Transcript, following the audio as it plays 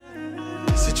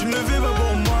Si tu ne le fais pas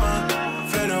pour moi,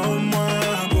 fais-le au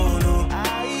moins pour nous.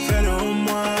 Fais-le au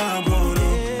moins pour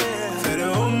nous. Fais-le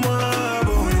au moins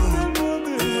pour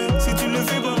nous. Si tu ne le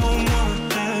fais pas pour moi,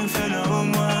 fais-le au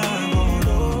moins pour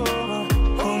nous.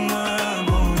 Au moins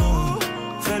pour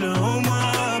nous. Fais-le au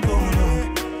moins pour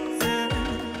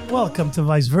nous. Welcome to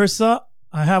Vice Versa.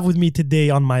 I have with me today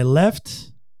on my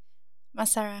left,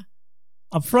 Masara.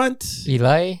 up front,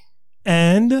 Eli.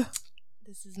 and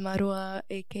This is Marwa,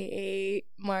 aka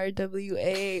Mar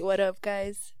WA. What up,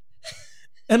 guys?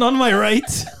 on my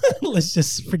right. Let's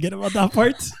just forget about that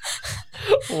part.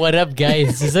 What up,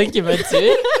 guys? C'est ça qui va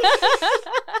tuer?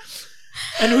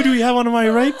 And who do we have on my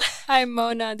right? I'm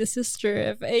Mona, the sister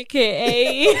of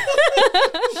aka.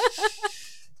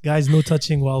 Guys, no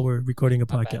touching while we're recording a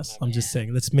podcast. I'm just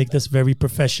saying, let's make this very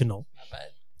professional.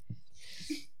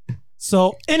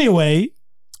 So anyway,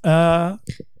 I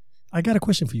got a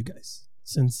question for you guys.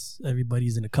 Since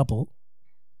everybody's in a couple,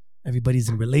 everybody's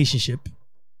in a relationship,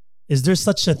 is there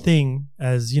such a thing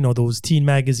as, you know, those teen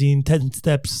magazine 10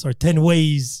 steps or 10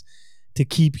 ways to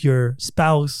keep your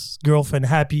spouse, girlfriend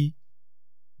happy?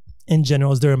 In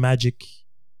general, is there a magic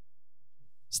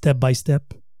step by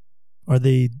step? Are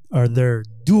there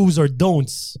do's or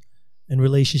don'ts in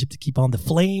relationship to keep on the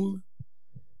flame,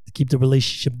 to keep the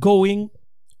relationship going?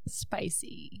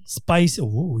 Spicy. Spicy.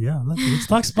 Oh yeah, let's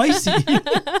talk spicy.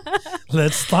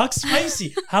 Let's talk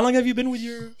spicy. How long have you been with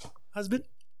your husband?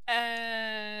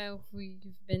 We've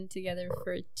been together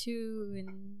for 2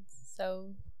 and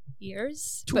so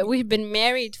years, but we've been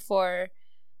married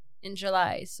in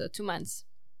July, so 2 months.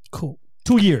 Cool.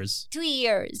 2 years. 2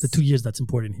 years. The 2 years that's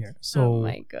important here. So, oh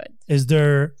my god. is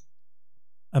there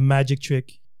a magic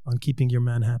trick on keeping your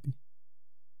man happy?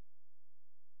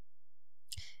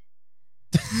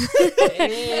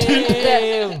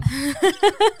 Damn.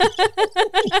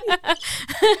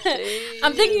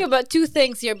 I'm thinking about 2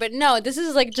 things here, but no, this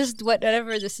is like just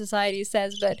whatever the society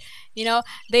says. But you know,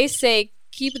 they say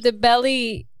keep the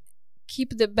belly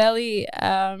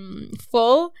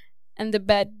full and the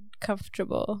bed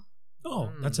comfortable.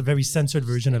 Oh, that's a very censored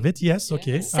version of it. Yes,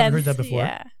 okay. I've heard that before.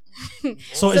 Yeah.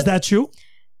 So is that true?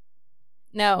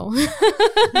 No.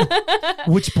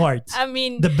 Which part? I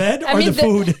mean, The bed or the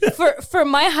food? for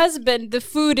my husband, the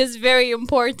food is very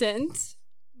important,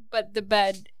 but the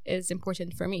bed is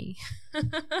important for me.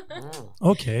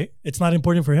 Okay. It's not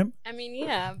important for him? I mean,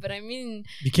 yeah, but I mean,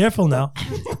 Be careful now.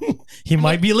 He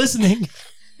might be listening.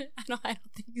 I don't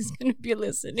think he's gonna be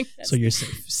listening. So you're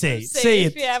safe. Say it. Safe. Say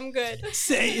it. Yeah, I'm good.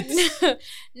 Say it.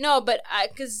 No, but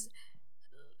because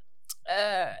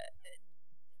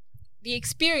the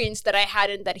experience that I had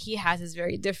and that he has is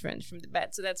very different from the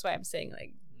bed. So that's why I'm saying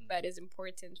like bed is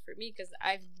important for me, because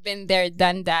I've been there,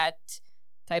 done that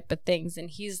type of things, and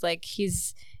he's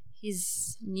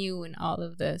new in all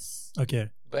of this. Okay.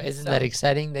 But isn't that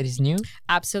exciting that he's new?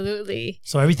 Absolutely.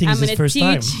 So everything is his gonna first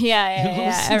time.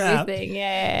 Yeah, Snap. everything.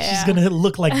 Yeah. She's gonna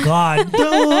look like God.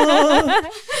 Duh.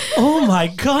 Oh my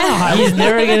God. He's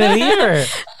never gonna leave her.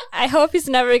 I hope he's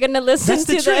never gonna listen That's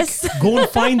the to trick. this. Go and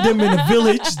find them in a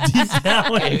village deep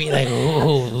down. I'd be like,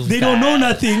 oh, They don't know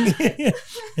nothing.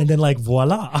 And then like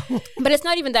voila. But it's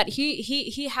not even that.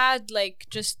 He had like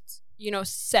just, you know,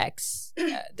 sex.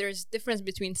 There's difference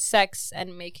between sex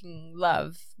and making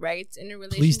love, right? In a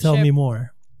relationship. Please tell me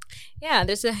more. Yeah,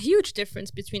 there's a huge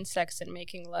difference between sex and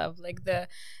making love. Like the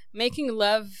making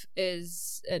love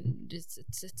is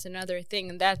it's another thing,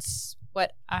 and that's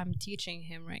what I'm teaching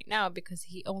him right now, because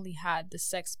he only had the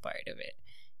sex part of it.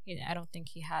 You know, I don't think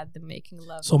he had the making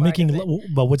love. So part making of it. love,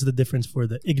 but what's the difference for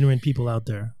the ignorant people out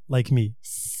there like me?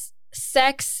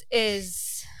 Sex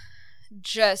is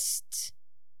just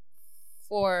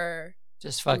for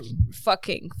just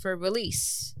fucking. for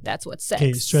release. That's what sex.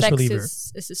 Okay, stress sex reliever.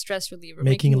 is a stress reliever.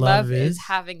 Making love is is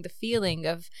having the feeling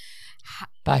of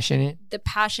Passionate. the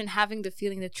passion, having the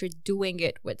feeling that you're doing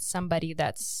it with somebody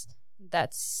that's.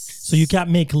 So you can't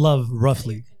make love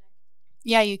roughly.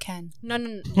 Yeah, you can. No.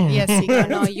 Yes, you can.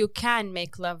 No, you can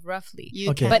make love roughly. You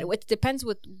Okay. can. But it depends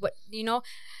with what, you know,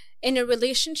 in a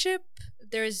relationship,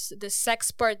 there's the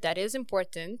sex part that is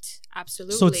important.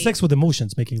 Absolutely. So it's sex with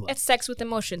emotions, making love. It's sex with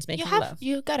emotions, making love.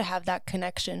 You gotta have that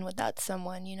connection with that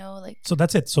someone, you know, like. So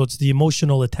that's it. So it's the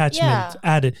emotional attachment Yeah.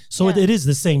 added. So Yeah. it is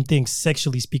the same thing,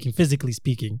 sexually speaking, physically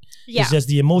speaking. Yeah. It's just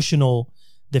the emotional,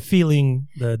 the feeling,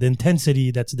 the intensity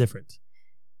that's different.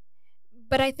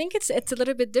 But I think it's a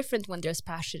little bit different when there's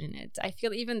passion in it. I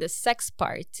feel even the sex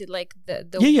part, like the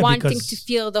Yeah, wanting because to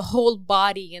feel the whole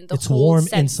body and the it's whole warm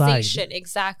inside. sensation.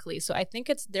 Exactly. So I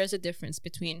think there's a difference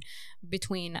between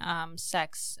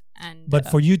sex and. But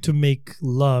for you to make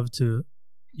love to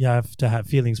you have to have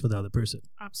feelings for the other person,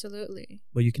 Absolutely.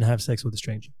 but you can have sex with a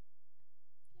stranger.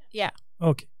 Yeah.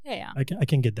 Okay, Yeah. I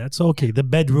can get that. So okay, the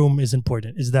bedroom is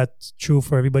important. Is that true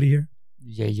for everybody here?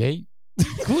 Yay.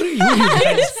 Who are you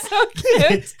guys? So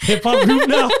cute. Hip hop group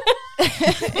now.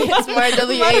 It's Mar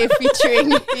WA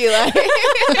featuring Eli.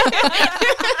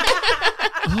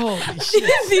 Holy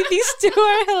shit! These two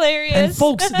are hilarious. And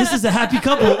folks, this is a happy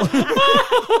couple.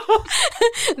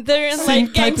 They're in Same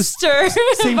like type of- gangster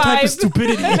Same vibe. type of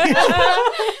stupidity. No,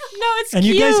 it's And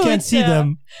cute. you guys can't see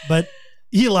them, but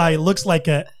Eli looks like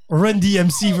a Run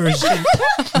DMC version.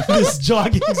 This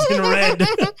jogging's in red.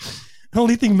 The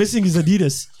only thing missing is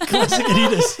Adidas. Classic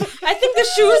Adidas. I think the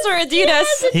shoes are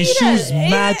Adidas. His shoes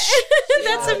match.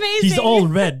 That's amazing. He's all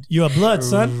red. You have blood,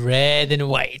 son. Red and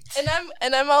white.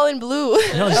 And I'm all in blue.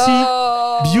 No, see?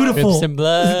 Oh. Beautiful. Rips and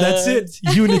blood. That's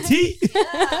it. Unity.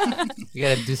 We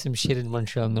gotta do some shit in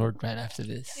Montreal North right after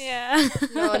this. Yeah.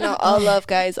 No, all love,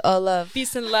 guys, all love.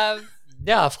 Peace and love.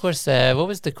 Yeah, of course. What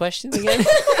was the question again?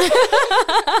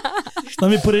 Let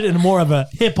me put it in more of a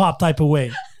hip hop type of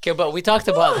way. Okay, but we talked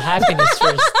about happiness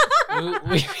first.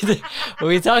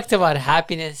 We talked about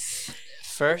happiness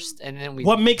first, and then we.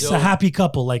 What makes a dove- happy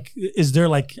couple? Like, is there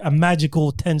like a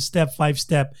magical 10-step,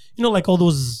 5-step? You know, like all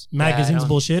those Yeah, I magazines don't-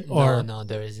 bullshit? Or no,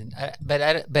 there isn't. But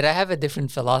I have a different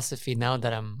philosophy now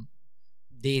that I'm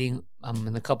dating. I'm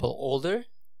in a couple older,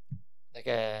 like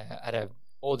at a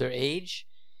older age,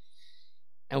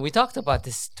 and we talked about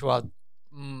this throughout.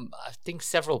 I think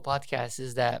several podcasts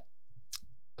is that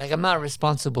like I'm not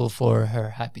responsible for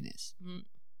her happiness.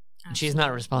 And she's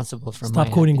not responsible for stop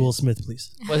my quoting happiness. Will Smith,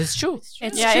 please. Well, it's true.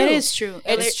 It's Yeah, true. it is true.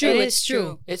 It's true. It's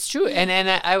true. It's true. And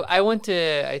I went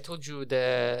to, I told you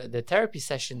the therapy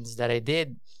sessions that I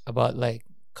did about like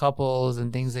couples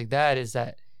and things like that is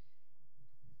that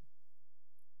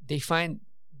they find,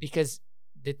 because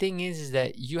the thing is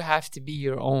that you have to be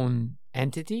your own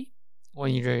entity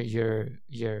when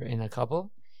you're in a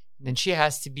couple. Then she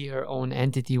has to be her own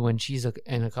entity when she's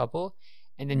in a couple.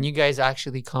 And then you guys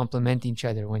actually complement each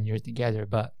other when you're together.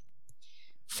 But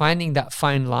finding that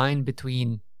fine line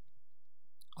between,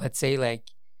 let's say, like,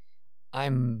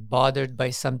 I'm bothered by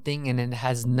something and it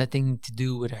has nothing to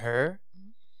do with her.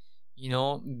 You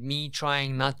know, me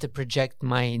trying not to project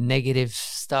my negative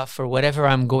stuff or whatever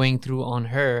I'm going through on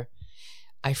her.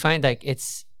 I find like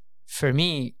for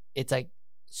me, it's like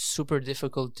super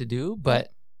difficult to do,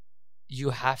 but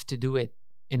you have to do it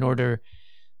in order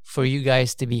for you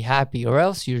guys to be happy, or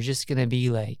else you're just gonna be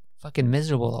like fucking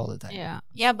miserable all the time. Yeah.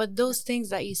 Yeah, but those things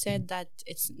that you said that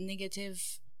it's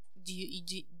negative, do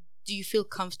you feel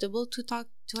comfortable to talk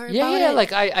to her about Yeah, it?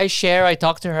 like I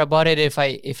talk to her about it if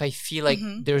I feel like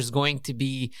Mhm. there's going to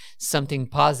be something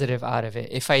positive out of it.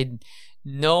 If I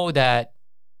know that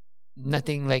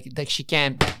nothing, like she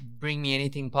can't bring me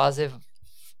anything positive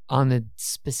on a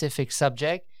specific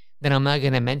subject, then I'm not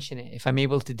gonna mention it. If I'm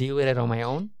able to deal with it on my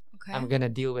own, Okay. I'm gonna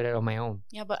deal with it on my own.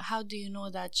 Yeah, but how do you know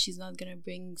that she's not gonna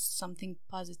bring something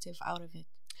positive out of it?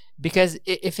 Because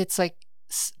if it's like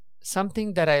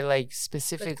something that I like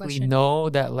specifically question. know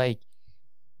that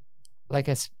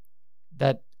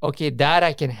that okay, that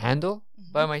I can handle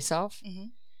by myself. Mm-hmm.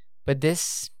 But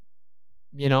this,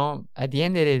 you know, at the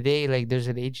end of the day, like there's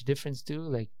an age difference too,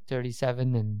 like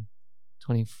 37 and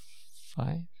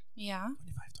 25. Yeah.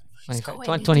 25, going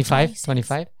 20, into 25, 26.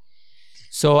 25.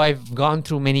 So I've gone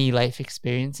through many life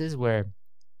experiences where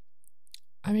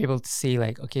I'm able to say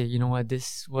like, okay, you know what, this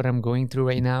is what I'm going through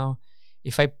right now.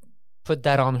 If I put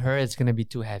that on her, it's going to be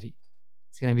too heavy.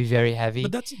 It's going to be very heavy.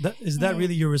 But is that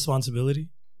really your responsibility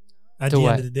at To the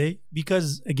what? end of the day?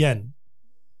 Because again,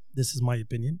 this is my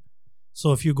opinion.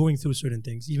 So if you're going through certain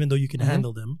things, even though you can Mhm.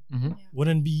 handle them, Mhm.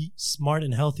 wouldn't it be smart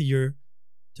and healthier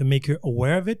to make her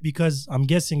aware of it? Because I'm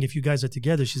guessing if you guys are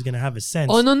together, she's gonna have a sense.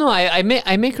 Oh no, I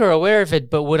make her aware of it,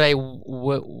 but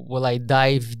will I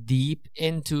dive deep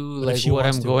into But if like she what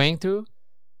wants I'm to. going through?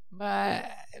 But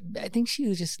I think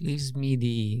she just leaves me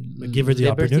the But give her the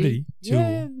liberty. opportunity to-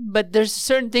 Yeah, but there's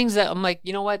certain things that I'm like,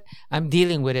 you know what, I'm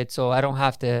dealing with it, so I don't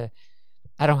have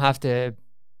to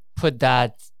put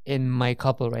that in my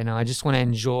couple right now. I just want to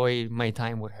enjoy my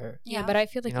time with her. Yeah, but I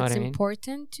feel like You know it's what I mean?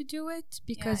 important to do it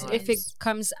because it if it is.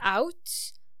 comes out,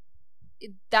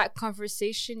 that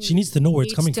conversation She needs to know where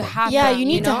it's needs coming to from. happen, Yeah, you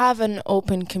need to know? have an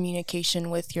open communication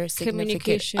with your significant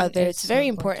Communication other. is It's so very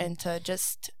important. important to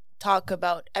just talk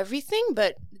about everything,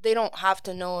 but they don't have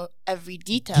to know every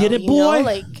detail. Get it, you know? boy?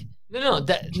 Like,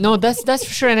 That's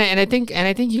for sure, and I think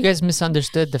you guys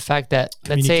misunderstood the fact that,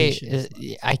 let's say,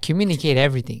 Communication. I communicate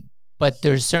everything, but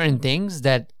there's certain things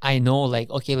that I know, like,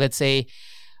 okay, let's say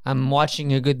I'm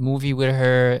watching a good movie with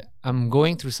her, I'm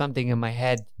going through something in my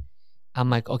head, I'm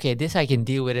like, okay, this I can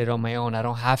deal with it on my own. I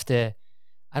don't have to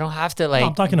No, like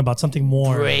I'm talking about something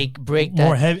more break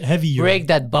more that heavier. break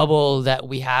that bubble that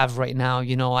we have right now.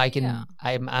 You know, I can Yeah.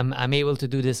 I'm able to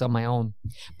do this on my own.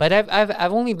 But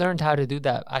I've only learned how to do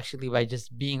that actually by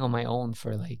just being on my own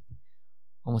for like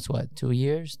almost 2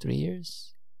 years, 3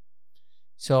 years.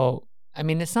 So I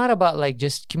mean, it's not about like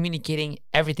just communicating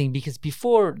everything, because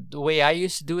before, the way I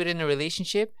used to do it in a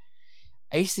relationship,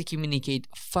 I used to communicate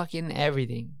fucking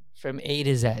everything from A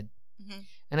to Z. Mhm.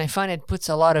 And I find it puts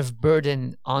a lot of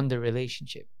burden on the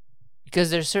relationship,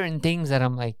 because there's certain things that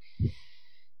I'm like,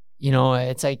 you know,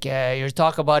 it's like you're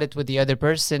talk about it with the other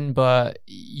person, but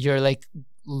you're like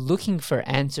looking for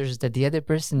answers that the other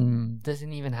person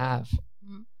doesn't even have.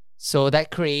 Mhm. So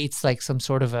that creates like some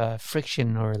sort of a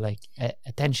friction or like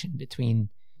a tension between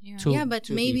Yeah. two. Yeah, but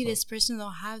two maybe people. this person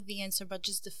don't have the answer, but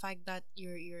just the fact that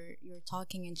you're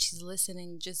talking and she's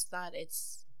listening, just that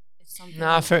it's something.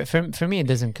 Nah, that- for me it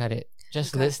doesn't cut it.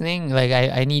 Just Okay. listening, like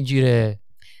I need you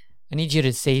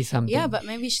to say something. yeah, but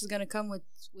maybe she's gonna come with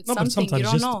No, but something you sometimes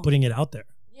don't just know. putting it out there.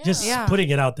 Just Yeah. putting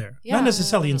it out there. Yeah. Not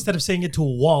necessarily, instead of saying it to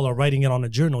a wall or writing it on a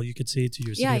journal, you could say it to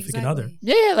your Yeah, significant other.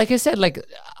 exactly. Yeah, like I said, like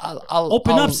I'll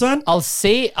Open up, son. I'll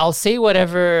say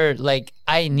whatever like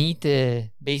I need to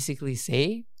basically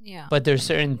say, Yeah. but there's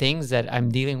certain things that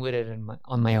I'm dealing with it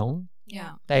on my own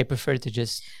Yeah. that I prefer to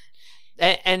just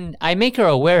and I make her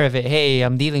aware of it. Hey,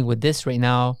 I'm dealing with this right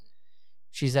now.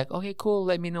 She's like, okay, cool.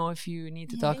 Let me know if you need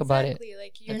to talk about it. Exactly.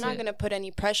 Like you're That's not it. gonna put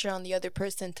any pressure on the other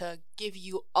person to give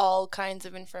you all kinds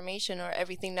of information or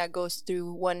everything that goes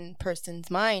through one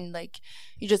person's mind. Like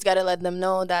you just gotta let them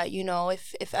know that, you know,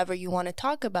 if ever you want to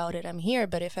talk about it, I'm here.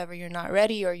 But if ever you're not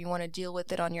ready or you want to deal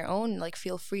with it on your own, like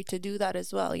feel free to do that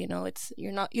as well. You know,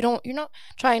 you're not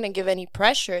trying to give any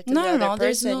pressure to the No, other no,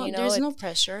 there's person. no, you know, there's no It's-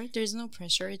 pressure. There's no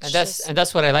pressure. It's And just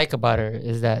that's what I like about her,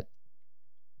 is that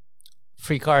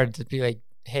free card to be like,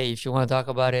 hey, if you want to talk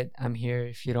about it, I'm here.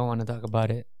 If you don't want to talk about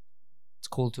it, it's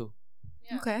cool too.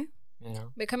 okay. You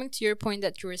know. But coming to your point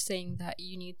that you were saying that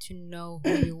you need to know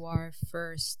who you are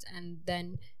first and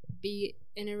then be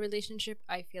in a relationship,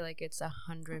 I feel like it's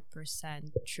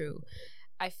 100% true.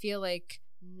 I feel like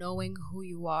knowing who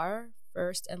you are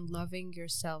first and loving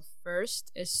yourself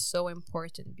first is so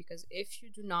important, because if you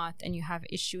do not and you have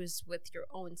issues with your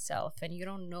own self and you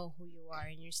don't know who you are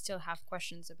and you still have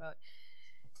questions about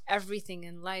everything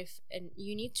in life, and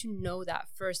you need to know that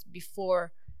first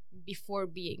before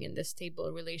being in this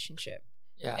stable relationship.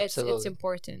 Yeah, It's absolutely.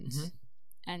 important. Mhm.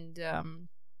 And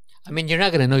I mean, you're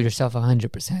not gonna know yourself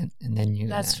 100%, and then you're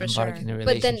That's gonna for embark sure. in a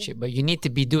But then- relationship. But you need to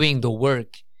be doing the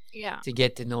work yeah, to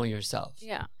get to know yourself.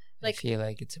 yeah, I like- feel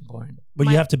like it's important. But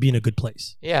My- you have to be in a good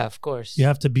place. Yeah, of course. You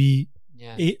have to be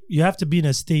Yeah. you have to be in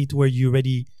a state where you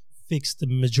already fix the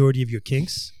majority of your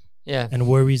kinks Yeah. and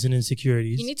worries and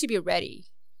insecurities. you need to be ready.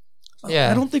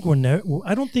 Yeah. I don't think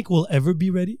I don't think we'll ever be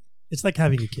ready. It's like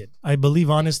having a kid. I believe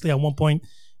honestly, at one point,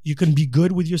 you can be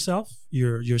good with yourself.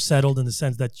 You're settled in the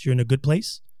sense that you're in a good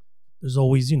place. There's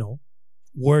always,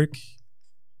 work,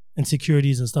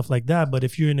 insecurities and stuff like that. But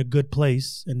if you're in a good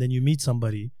place and then you meet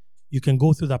somebody, you can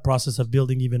go through that process of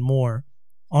building even more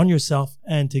on yourself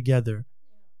and together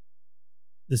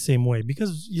the same way,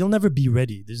 because you'll never be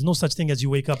ready. There's no such thing as you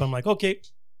wake up, I'm like, okay,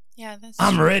 Yeah, that's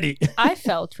I'm true. ready. I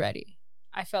felt ready.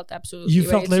 I felt absolutely You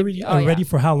ready. felt to- ready, oh, yeah. ready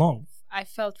for how long? I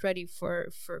felt ready for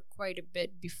quite a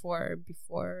bit before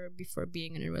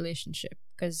being in a relationship,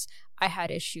 because I had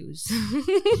issues.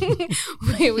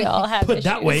 we all have Put issues.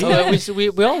 that way. So we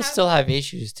all still have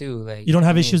issues too. Like You don't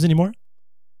have I mean, issues anymore?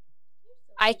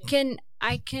 I can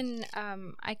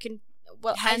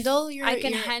well Handle your- I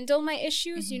can your- handle my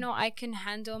issues, Mhm. I can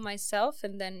handle myself,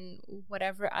 and then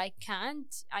whatever I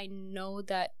can't, I know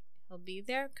that he'll be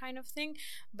there, kind of thing.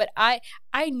 But I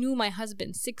knew my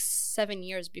husband 6-7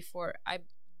 years before I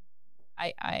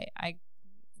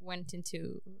went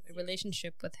into a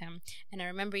relationship with him. And I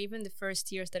remember even the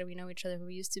first years that we know each other,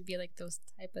 we used to be like those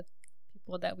type of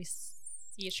people that we see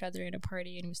each other in a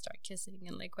party and we start kissing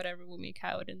and like whatever, we make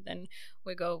out, and then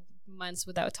we go months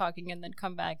without talking and then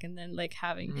come back and then like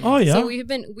having Oh yeah. so we've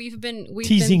been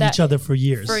teasing that each other for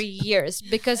years. for years,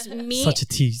 because me Such a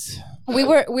tease. we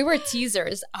were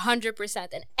teasers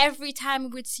 100%, and every time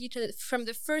we'd see each other, from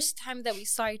the first time that we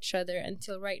saw each other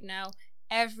until right now,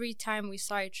 every time we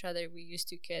saw each other we used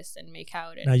to kiss and make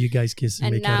out, Now you guys kiss and,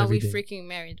 and make out now every we day. freaking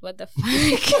married. What the fuck?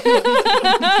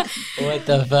 What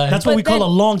the fuck? That's what But we call then-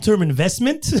 a long-term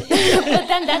investment. But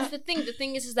then that's the thing. The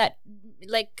thing is that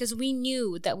like, because we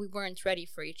knew that we weren't ready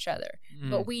for each other, Mm.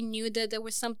 but we knew that there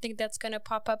was something that's gonna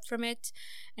pop up from it,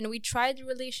 and we tried the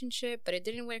relationship, but it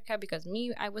didn't work out because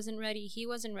I wasn't ready, he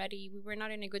wasn't ready, we were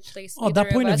not in a good place. Oh, that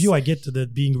either point of us. view, I get to the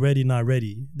being ready, not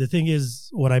ready. The thing is,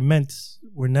 what I meant,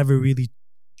 we're never really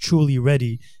truly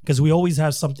ready because we always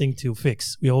have something to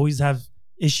fix. We always have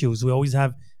issues. We always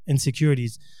have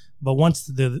insecurities. But once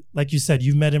like you said,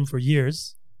 you've met him for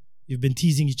years. You've been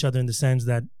teasing each other in the sense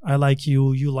that I like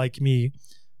you, you like me,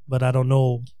 but I don't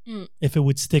know if it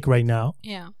would stick right now.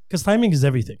 Yeah. Because timing is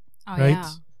everything, Oh right?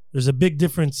 yeah. There's a big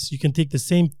difference. You can take the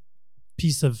same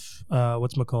piece of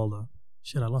whatchamacallit.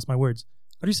 Shit, I lost my words.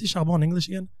 How do you say charbon in English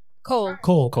again? Coal.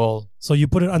 Coal. So you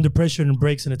put it under pressure and it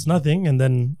breaks and it's nothing. And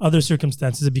then other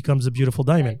circumstances, it becomes a beautiful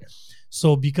diamond.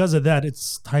 So because of that,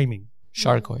 it's timing.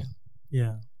 Shark oil.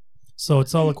 Yeah. So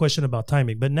it's all a question about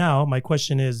timing. But now my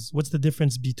question is, what's the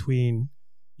difference between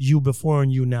you before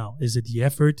and you now? Is it the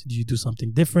effort? Do you do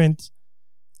something different?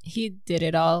 He did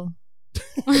it all.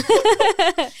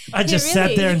 I just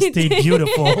sat there and stayed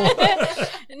beautiful.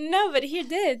 No, but he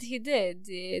did. He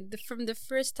did. From the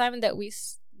first time that we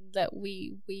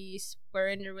were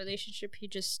in a relationship, he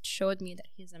just showed me that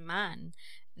he's a man,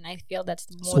 and I feel that's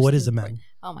the most. So what is a important- man?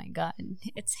 Oh my god,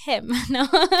 it's him. No,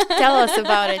 Tell us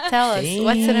about it. Tell us.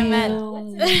 What's in a man?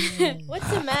 Damn.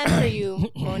 What's a man for you,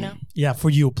 Mona? Yeah, for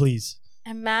you, please.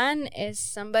 A man is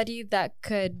somebody that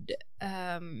could,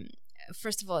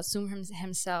 first of all, assume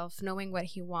himself, knowing what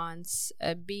he wants,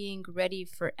 being ready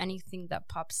for anything that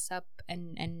pops up,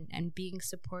 and being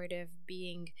supportive,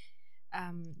 being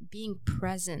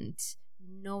present,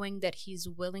 knowing that he's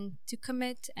willing to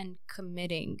commit and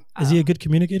committing. Is he a good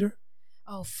communicator?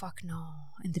 Oh fuck no!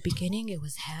 In the beginning, it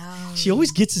was hell. She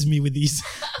always gets me with these.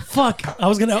 Fuck. I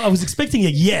was expecting a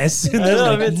yes. And I then know,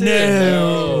 like, me too.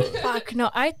 no. Fuck no!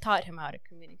 I taught him how to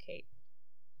communicate.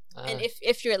 Ah. And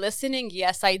if you're listening,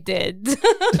 yes, I did.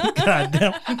 God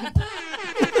damn.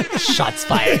 Shots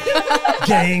fired.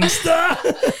 Gangsta.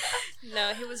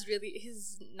 No,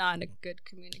 he's not a good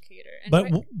communicator.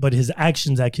 And But his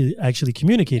actions actually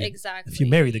communicated. exactly. If you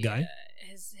marry the guy.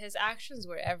 His actions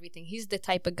were everything. He's the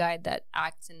type of guy that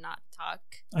acts and not talk.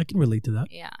 I can relate to that.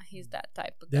 Yeah, he's that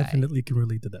type of guy. Definitely can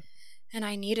relate to that. And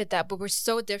I needed that, but we're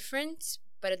so different.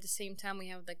 But at the same time, we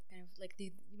have like kind of like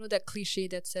the that cliche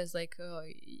that says like, oh,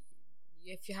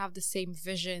 if you have the same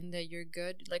vision, that you're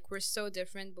good. Like we're so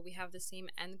different, but we have the same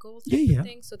end goal. Type Yeah. Of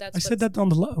thing. So that's I said that on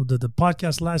the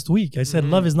podcast last week. I said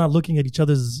love is not looking at each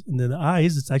other's in the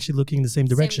eyes. It's actually looking in the same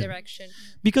direction. Same direction.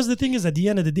 Because the thing is, at the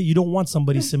end of the day, you don't want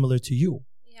somebody similar to you.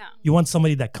 Yeah. You want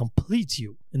somebody that completes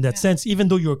you in that sense. Even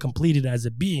though you're completed as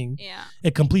a being, Yeah.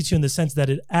 it completes you in the sense that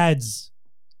it adds.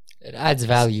 It adds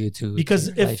value to Because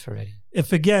your if- life already.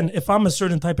 If I'm a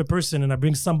certain type of person and I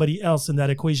bring somebody else in that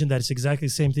equation that is exactly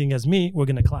the same thing as me, we're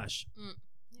gonna clash.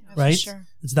 Right? Sure.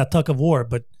 It's that tug of war.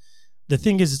 But the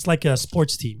thing is, it's like a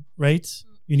sports team, right?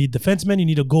 You need defensemen, you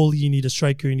need a goalie, you need a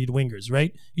striker, you need wingers,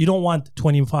 right? You don't want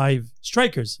 25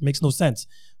 strikers. Makes no sense.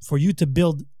 For you to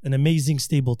build an amazing,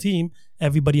 stable team,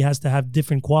 everybody has to have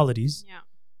different qualities. Yeah.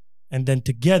 And then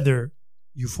together,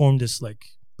 you form this like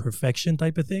perfection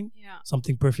type of thing. Yeah.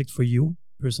 Something perfect for you,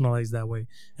 personalized that way.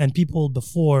 And people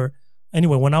before,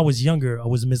 anyway, when I was younger, I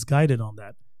was misguided on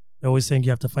that. They're always saying you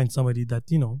have to find somebody that,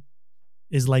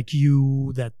 is like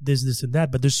you, that this, and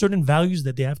that. But there's certain values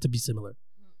that they have to be similar.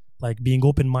 Like being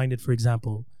open-minded, for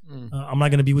example. I'm not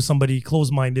going to be with somebody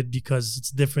closed-minded because it's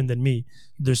different than me.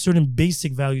 There's certain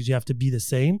basic values you have to be the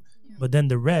same. But then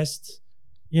the rest,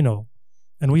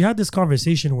 And we had this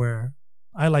conversation where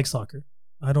I like soccer.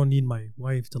 I don't need my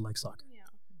wife to like soccer. Yeah.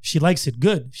 If she likes it,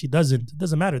 good. If she doesn't, it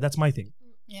doesn't matter. That's my thing.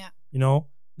 Yeah.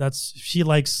 If she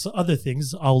likes other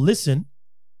things, I'll listen.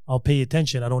 I'll pay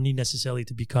attention. I don't need necessarily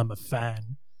to become a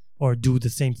fan or do the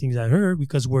same things I heard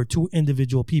because we're two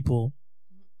individual people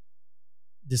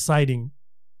deciding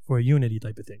for a unity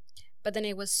type of thing. But then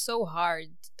it was so hard.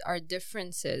 Our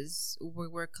differences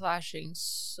were clashing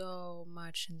so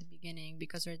much in the beginning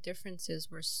because our differences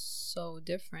were so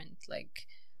different. Like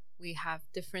we have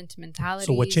different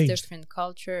mentalities, changed? different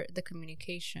culture, the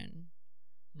communication.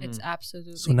 It's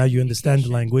absolutely. So now you understand the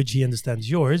communication. language. He understands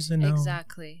yours. And now,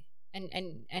 Exactly.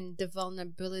 And the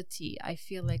vulnerability. I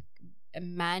feel like a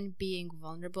man being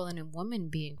vulnerable and a woman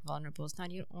being vulnerable. It's not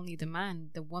only the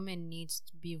man. The woman needs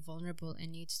to be vulnerable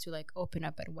and needs to like open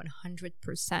up at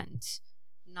 100%,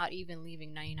 not even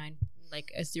leaving 99,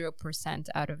 like a 0%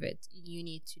 out of it. You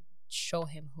need to show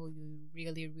him who you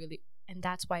really, really, and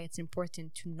that's why it's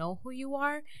important to know who you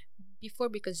are before,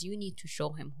 because you need to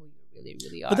show him who you really,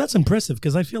 really are. But that's impressive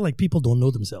because I feel like people don't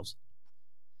know themselves.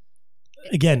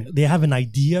 Again, they have an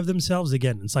idea of themselves.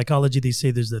 Again, in psychology, they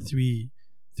say there's the three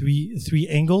three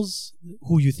angles: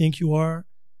 who you think you are,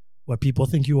 what people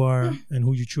think you are, and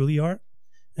who you truly are.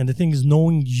 And the thing is,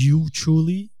 knowing you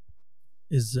truly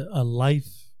is a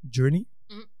life journey.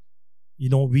 Mhm. You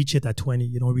don't reach it at 20.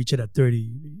 You don't reach it at 30.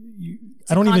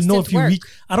 It's I a don't even know if constant you work. reach.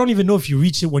 I don't even know if you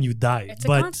reach it when you die. It's a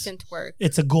but constant work.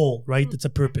 it's a goal, right? It's a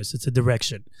purpose. It's a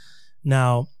direction.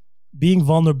 Now, being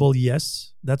vulnerable,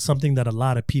 yes, that's something that a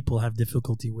lot of people have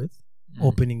difficulty with.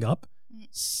 Opening up.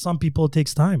 Some people it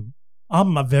takes time.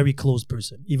 I'm a very closed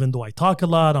person. Even though I talk a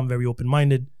lot, I'm very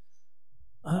open-minded.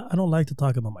 I don't like to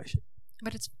talk about my shit.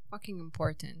 But it's fucking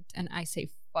important. And I say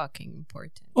fucking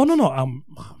important. Oh no,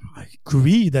 I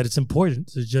agree that it's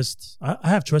important. It's just I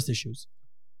have trust issues.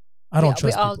 I don't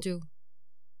trust We all people. do.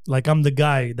 Like I'm the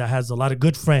guy that has a lot of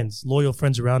good friends, loyal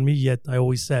friends around me. Yet I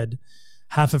always said,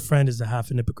 half a friend is a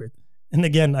half an hypocrite. And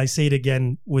again, I say it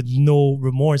again with no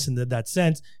remorse in that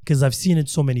sense because I've seen it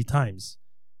so many times.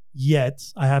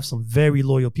 Yet I have some very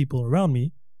loyal people around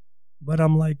me, but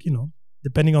I'm like,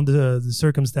 depending on the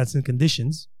circumstances and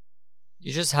conditions.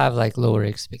 You just have like lower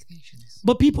expectations.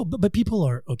 But people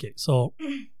are okay. So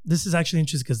this is actually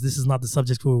interesting because this is not the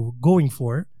subject we're going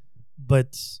for,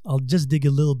 but I'll just dig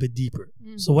a little bit deeper.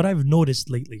 So what I've noticed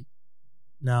lately,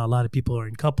 now a lot of people are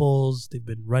in couples. They've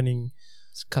been running.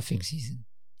 It's cuffing season.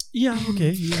 Yeah,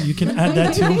 okay. You can add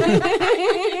that too.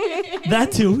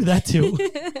 that too.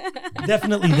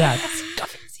 Definitely that.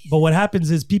 But what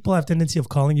happens is people have tendency of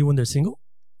calling you when they're single.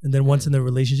 And then once in a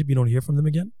relationship, you don't hear from them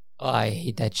again. Oh, I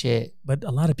hate that shit. But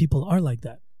a lot of people are like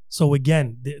that. So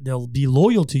again, they'll be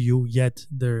loyal to you, yet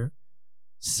they're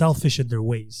selfish in their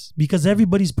ways. Because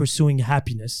everybody's pursuing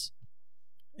happiness.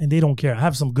 And they don't care. I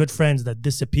have some good friends that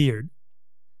disappeared.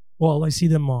 Well, I see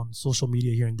them on social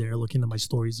media here and there, looking at my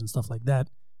stories and stuff like that.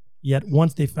 Yet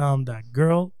once they found that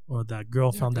girl or that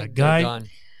girl found that They're guy, gone.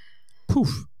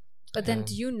 poof. But then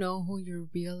do you know who your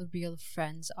real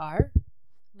friends are?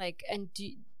 Like, and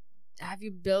have you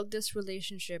built this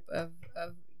relationship of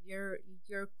your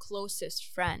closest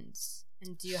friends?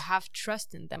 And do you have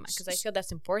trust in them? Because I feel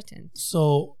that's important.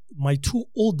 So my two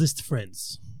oldest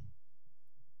friends,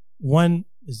 one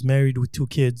is married with 2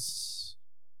 kids,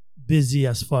 busy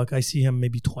as fuck. I see him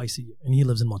maybe twice a year, and he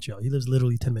lives in Montreal. He lives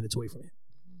literally 10 minutes away from me.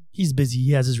 He's busy.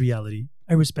 He has his reality.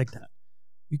 I respect that.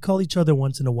 We call each other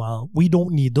once in a while. We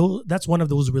don't need those. That's one of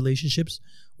those relationships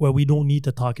where we don't need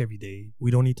to talk every day.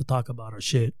 We don't need to talk about our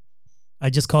shit. I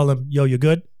just call him, yo, you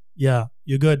good? Yeah,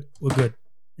 you good? We're good.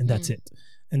 And that's it.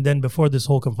 And then before this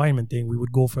whole confinement thing, we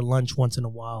would go for lunch once in a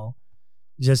while.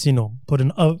 Just, put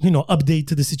an, update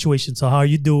to the situation. So how are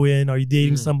you doing? Are you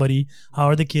dating somebody? How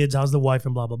are the kids? How's the wife?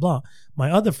 And blah, blah, blah.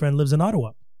 My other friend lives in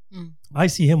Ottawa. I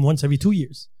see him once every 2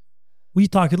 years. We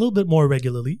talk a little bit more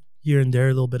regularly, here and there,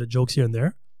 a little bit of jokes here and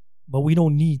there, but we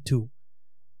don't need to.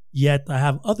 Yet I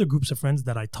have other groups of friends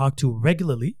that I talk to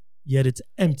regularly, yet it's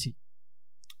empty.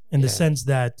 In the sense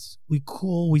that we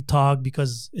talk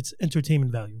because it's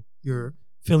entertainment value. You're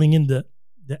filling in the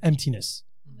emptiness.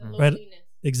 Right?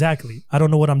 Exactly. I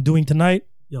don't know what I'm doing tonight.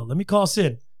 Yo, let me call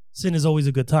Sin. Sin is always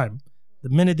a good time. The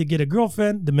minute they get a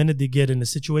girlfriend, the minute they get in a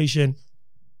situation,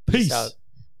 peace.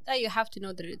 That you have to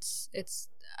know that it's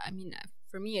I mean,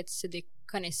 for me, it's des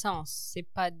connaissances. C'est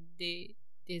pas des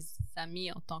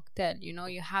amis en tant que tel.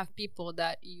 You have people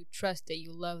that you trust, that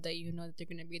you love, that you know that they're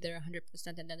going to be there 100%.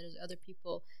 And then there's other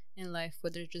people in life where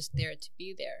they're just there to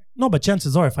be there. No, but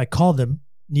chances are if I call them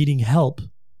needing help,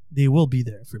 they will be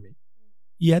there for me.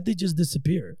 Yet they just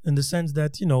disappear in the sense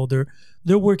that,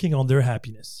 they're working on their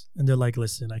happiness. And they're like,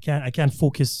 listen, I can't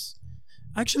focus.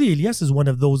 Actually, Elias is one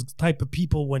of those type of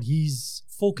people when he's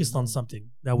focused on something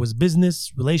that was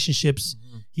business, relationships.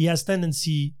 He has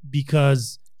tendency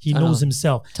because he knows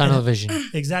himself. Tunnel vision.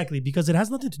 Exactly. Because it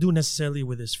has nothing to do necessarily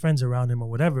with his friends around him or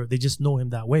whatever. They just know him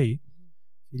that way.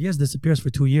 Elias disappears for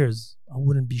 2 years. I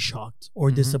wouldn't be shocked or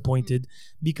disappointed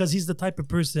because he's the type of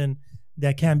person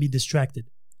that can be distracted.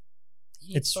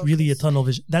 It's really a tunnel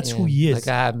vision. That's who he is. Like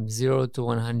I have 0 to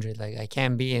 100. Like I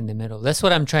can't be in the middle. That's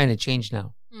what I'm trying to change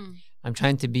now. I'm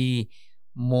trying to be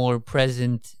more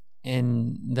present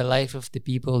in the life of the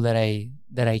people that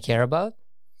I care about,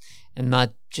 and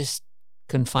not just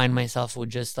confine myself with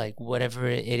just like whatever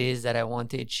it is that I want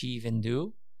to achieve and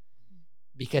do.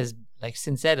 Because like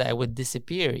Sin said, I would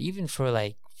disappear even for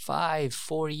like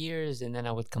 4 years, and then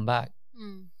I would come back.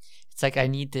 It's like I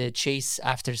need to chase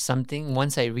after something.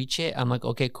 Once I reach it, I'm like,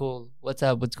 okay, cool. What's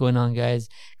up? What's going on, guys?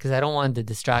 Because I don't want the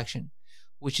distraction,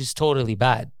 which is totally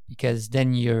bad because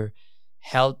then your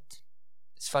health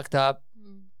is fucked up.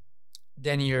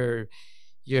 Then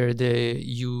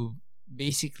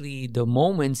basically the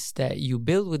moments that you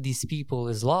build with these people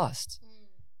is lost.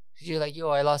 You're like, yo,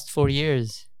 I lost 4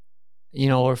 years.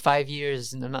 or 5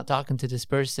 years and I'm not talking to this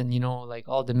person, like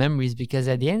all the memories, because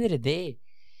at the end of the day,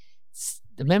 it's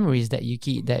the memories that you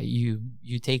keep, that you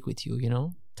take with you,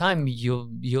 time,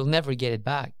 you'll never get it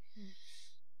back.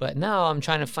 But now I'm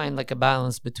trying to find like a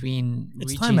balance between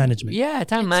It's time management. Yeah,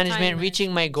 time It's management, time reaching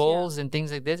my management, goals and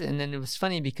things like this. And then it was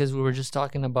funny because we were just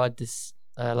talking about this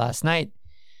last night.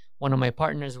 One of my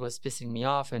partners was pissing me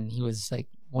off, and he was like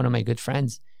one of my good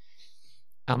friends.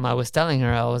 I was telling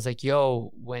her, I was like,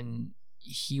 yo, when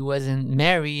he wasn't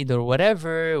married or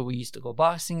whatever, we used to go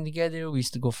boxing together, we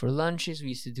used to go for lunches, we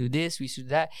used to do this, we used to do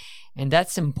that. And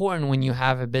that's important when you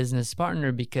have a business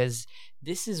partner, because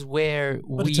this is where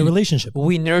But it's a relationship.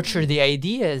 we nurture the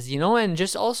ideas, and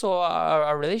just also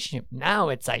our relationship. Now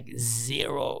it's like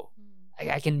zero.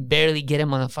 I can barely get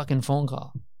him on a fucking phone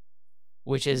call,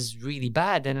 which is really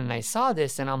bad. And then I saw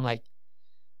this and I'm like,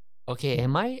 okay,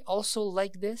 am I also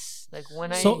like this? Like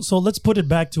when So let's put it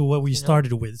back to what we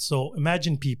started with. So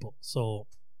imagine people. So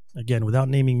again, without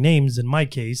naming names, in my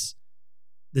case,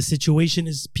 the situation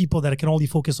is people that can only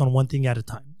focus on one thing at a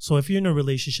time. So if you're in a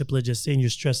relationship, let's just say, and you're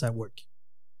stressed at work,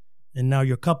 and now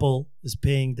your couple is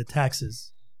paying the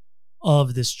taxes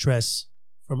of the stress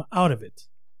from out of it,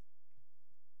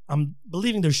 I'm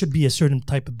believing there should be a certain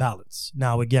type of balance.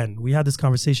 Now, again, we had this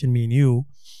conversation, me and you,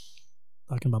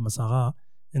 talking about Masara,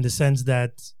 in the sense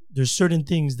that there's certain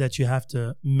things that you have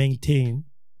to maintain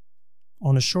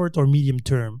on a short or medium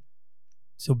term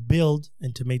to build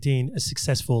and to maintain a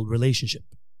successful relationship.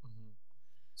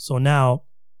 So now,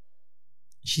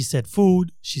 she said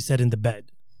food, she said in the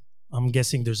bed. I'm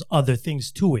guessing there's other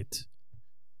things to it,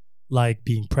 like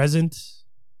being present,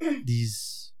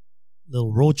 these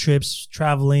little road trips,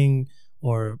 traveling,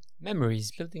 or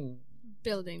memories,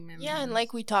 building memories. Yeah, and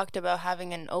like we talked about,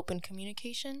 having an open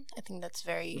communication. I think that's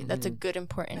that's a good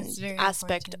important That's very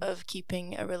aspect important. of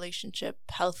keeping a relationship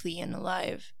healthy and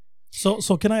alive. So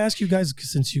can I ask you guys,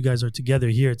 since you guys are together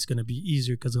here, it's going to be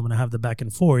easier because I'm going to have the back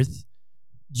and forth.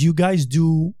 Do you guys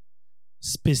do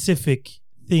specific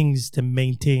things to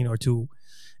maintain or to,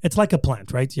 it's like a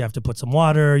plant, right? You have to put some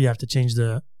water, you have to change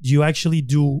do you actually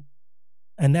do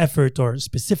an effort or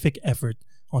specific effort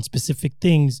on specific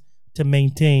things to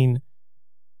maintain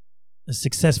a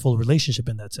successful relationship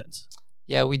in that sense?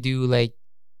 Yeah, we do. Like,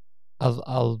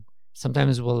 I'll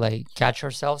sometimes we'll like catch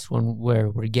ourselves where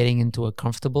we're getting into a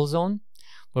comfortable zone,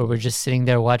 where we're just sitting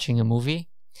there watching a movie,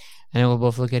 and then we'll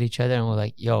both look at each other and we're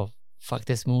like, "Yo, fuck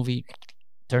this movie,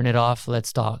 turn it off,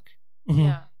 let's talk."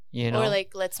 Mhm. You know, Or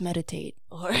like, let's meditate.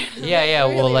 Or yeah,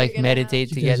 Really, we'll we're like gonna meditate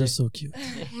You guys together. are so cute.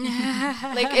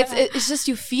 like it's just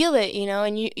you feel it,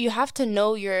 and you have to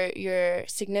know your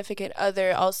significant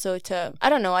other also to, I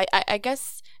don't know, I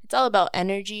guess it's all about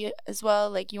energy as well.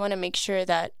 Like, you want to make sure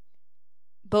that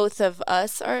both of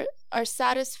us are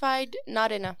satisfied,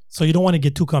 not in a So you don't want to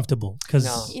get too comfortable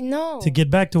because No. to get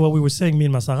back to what we were saying, me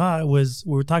and Masara, we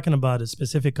were talking about a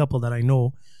specific couple that I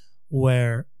know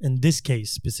where, in this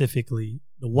case specifically,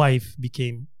 the wife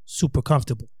became super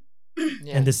comfortable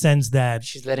Yeah. in the sense that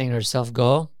She's letting herself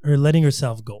go. her letting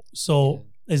herself go. So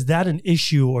is that an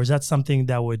issue, or is that something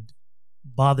that would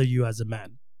bother you as a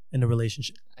man in a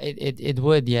relationship? It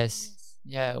would, yes.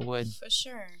 Yeah, it would. For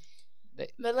sure.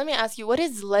 But let me ask you, what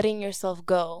is letting yourself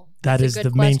go? That That's a is good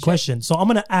the main question. So I'm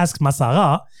going to ask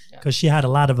Masara because she had a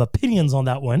lot of opinions on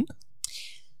that one.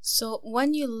 So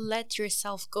when you let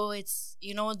yourself go, it's,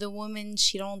 the woman,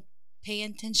 she don't pay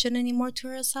attention anymore to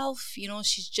herself.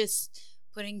 She's just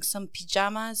putting some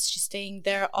pajamas. She's staying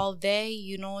there all day.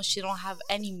 She don't have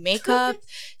any makeup.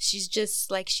 She's just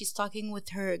like, she's talking with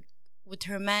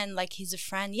her man like he's a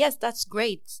friend. Yes, that's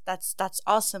great. That's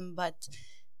awesome. But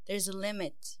there's a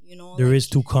limit, There is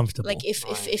too comfortable. Like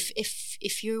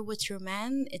if you're with your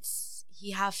man,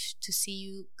 he have to see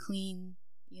you clean.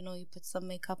 You put some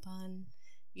makeup on.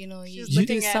 You She's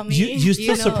looking do at some. me. You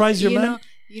still surprise your man?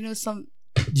 Some.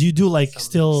 Do you do like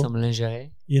still, some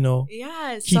lingerie.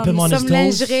 Yeah, Keep him on his some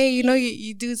toes? lingerie.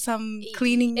 You do some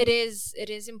cleaning. It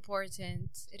is important.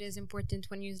 It is important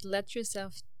when you let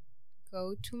yourself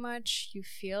go too much. You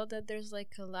feel that there's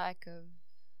like a lack of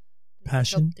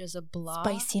Passion? There's a blah,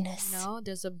 Spiciness.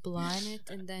 there's a blah in it,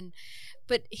 and then,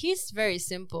 but he's very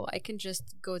simple. I can just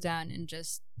go down and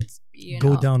just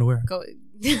go down where? Go.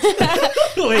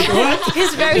 Wait, what?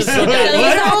 He's very Wait, simple.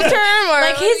 what? He's whole term, or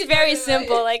like he's very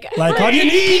simple. Like On your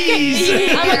knees.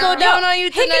 I'm gonna go down on you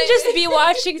tonight. He can just be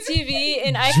watching TV,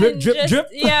 and I Drip, can drip, just drip.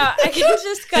 I can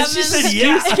just come. And she said and,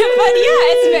 yes. but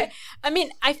yeah, I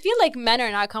mean, I feel like men are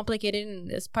not complicated in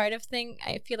this part of thing.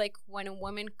 I feel like when a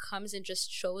woman comes and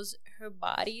just shows her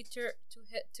body to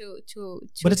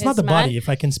But it's not his the man- body. If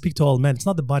I can speak to all men, it's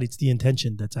not the body. It's the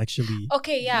intention that's actually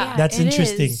Okay, yeah. that's it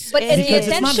interesting. is. But It it's the because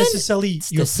it's not intention- necessarily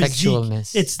It's your the physique.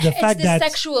 sexualness. It's the fact it's the that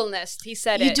sexualness. He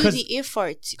said You it. do 'Cause- the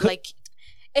effort. Like,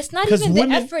 It's not 'cause even women-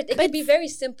 the effort. It can be very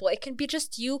simple. It can be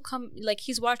just you come like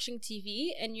he's watching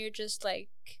TV and you're just like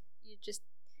you just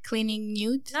cleaning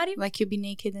nude. Not even- like you'd be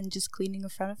naked and just cleaning in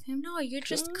front of him. no, you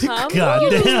just God come.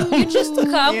 damn. You just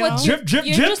come You with know? your, Drip, drip,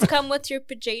 you drip. just come with your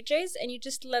PJs and you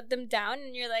just let them down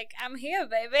and you're like, I'm here,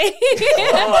 baby.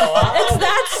 wow. It's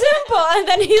that simple. And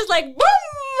then he's like,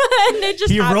 boom, and it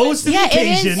just he happens. rose to the Yeah, it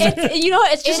is. occasion.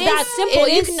 It's just It that is- simple.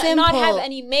 it You is can not have simple.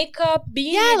 any makeup.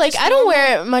 Being Yeah, like just I don't normal.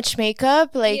 wear much makeup.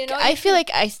 Like You know, I you feel can-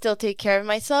 like I still take care of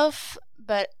myself,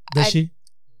 but Does I, she?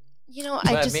 you know,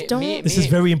 I But just me- don't. me- This is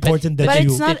very important that but you.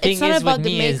 it's not- the thing not is about with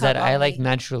the me is that makeup I like only.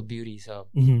 natural beauty. So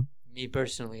Mhm. me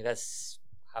personally, that's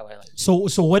how I like it.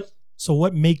 So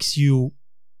what makes you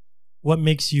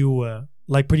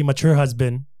like pretty much her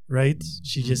husband, right?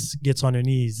 She just gets on her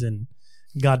knees and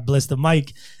God bless the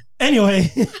mic.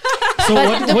 Anyway, so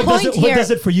the what point what here-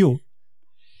 does it for you?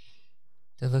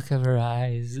 The look of her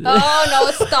eyes. Oh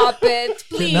no! Stop it,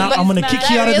 please. Now I'm gonna man. kick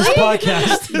you out of this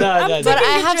podcast. no, But I taking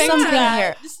a have drink something to that.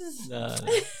 here. This is no.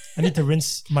 I need to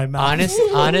rinse my mouth.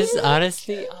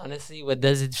 Honestly, what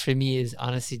does it for me is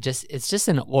honestly it's just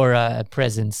an aura, a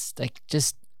presence, like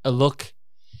just a look.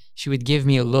 She would give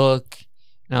me a look,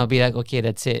 and I'll be like, okay,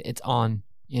 that's it, it's on,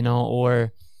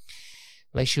 or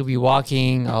like she'll be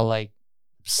walking, I'll like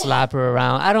slap her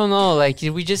around. I don't know, like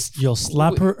we just You'll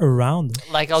slap her around.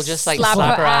 like I'll just like Slap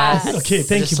slap her her ass. ass. Okay,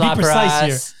 thank Just you. Be slap her precise ass.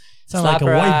 here. Sound like Slap a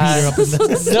her white beater up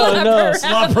in ass. there. No,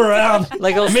 Slap her around.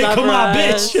 like I'll Make slap her her my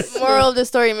ass. bitch. Moral of the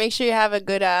story: make sure you have a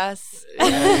good ass.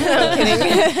 I'm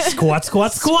kidding. Squat,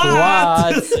 squat, squat.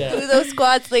 Squats, Do yeah. those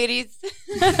squats, ladies.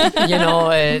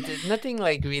 Nothing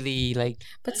like really like.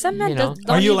 But some men You know. don't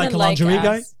Are you like even a lingerie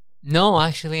guy? ass. No,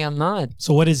 actually, I'm not.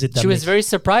 So what is it that She was makes- very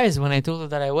surprised when I told her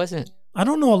that I wasn't. I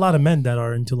don't know a lot of men that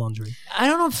are into lingerie. I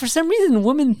don't know. For some reason,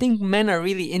 women think men are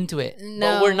really into it.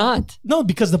 No. But we're not. No,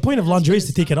 because the point of lingerie is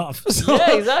to take it off. So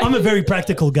Yeah, exactly. I'm a very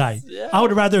practical guy. Yeah. I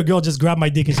would rather a girl just grab my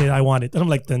dick and say, I want it. And I'm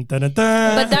like, dun, dun, dun,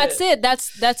 dun. But that's it.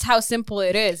 That's how simple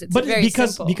it is. It's But very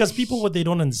because simple. because people, what they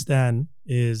don't understand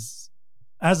is,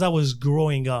 as I was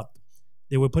growing up,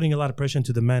 they were putting a lot of pressure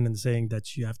into the men and saying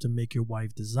that you have to make your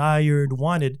wife desired,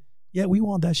 wanted. Yeah, we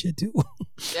want that shit too.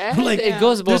 Yeah, Like, it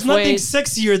goes both There's nothing ways.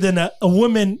 sexier than a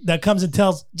woman that comes and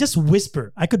tells, just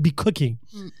whisper. I could be cooking.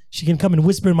 Mm. She can come and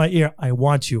whisper in my ear, I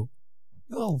want you.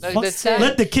 Oh, Like, fuck. that's it.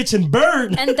 Let the kitchen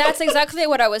burn. and that's exactly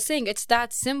what I was saying. It's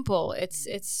that simple. It's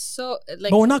so like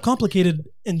But we're not complicated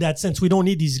in that sense. We don't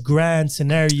need these grand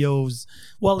scenarios.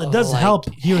 Well, it does Like, help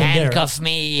here and there. handcuff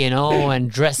me, and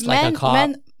dress like a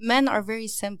cop. Men are very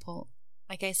simple.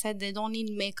 Like I said, they don't need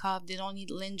makeup, they don't need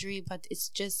lingerie, but it's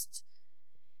just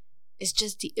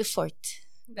the effort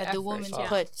that the effort, woman yeah.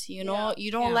 put. Yeah,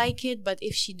 You don't yeah. like it, but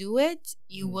if she do it,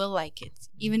 you will like it.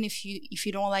 Even if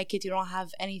you don't like it, you don't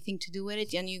have anything to do with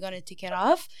it, and you're gonna take it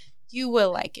off, you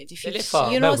will like it. If you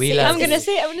L'effort, you know, but we say- like I'm gonna it.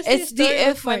 say It's a the story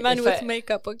with my effort. man If with I-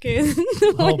 makeup. Okay.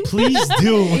 Oh, please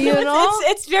do. You know?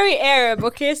 it's very Arab.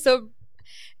 Okay, so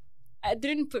I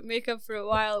didn't put makeup for a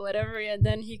while, whatever, and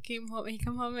then he came home. He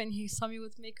come home and he saw me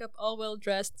with makeup, all well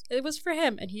dressed. It was for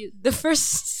him, and the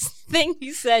first thing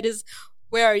he said is,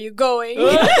 "Where are you going?"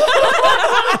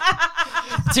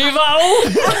 Tu vas où?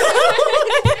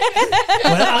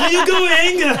 Where are you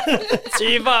going?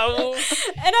 Tu vas où?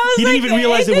 And I was He didn't even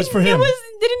realize it was for him.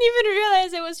 Didn't even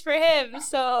realize it was for him.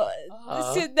 So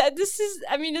this is.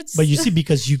 I mean, it's. But you see,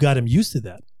 because you got him used to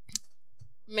that.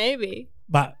 maybe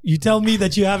But you tell me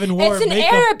that you haven't worn it's an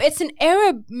makeup. Arab. It's an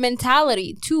Arab mentality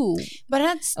too. But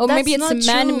that's Or maybe it's not a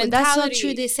man true. That's not mentality.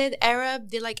 true. They said Arab.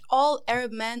 They like all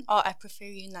Arab men. Oh, I prefer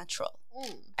you natural.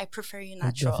 I prefer you I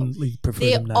natural. definitely prefer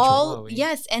They them natural. all Oh, we-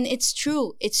 yes, and it's true.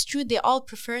 It's true. They all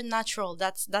prefer natural.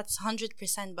 That's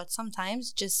 100%. But sometimes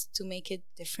just to make it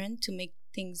different, to make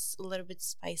things a little bit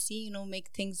spicy, make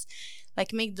things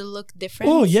make the look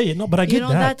different. Oh, yeah, no, but I get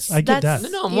that. I get that.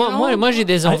 No, You moi, j'ai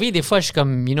des I- envies. Des fois, je suis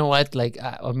comme, you know what? Like,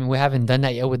 I mean, we haven't done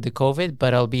that yet with the COVID,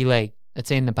 but I'll be like, let's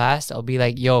say in the past, I'll be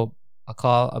like, yo,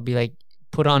 I'll be like,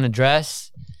 put on a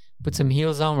dress, put some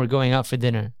heels on, we're going out for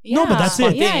dinner. No, but that's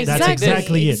it. Yeah, That's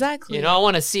exactly it. Exactly. I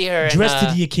want to see her. Dress in,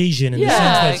 to the occasion in the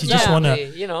yeah, sense that you just want to.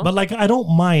 exactly, But like, I don't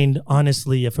mind,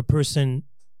 honestly, if a person,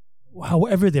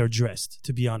 however they're dressed,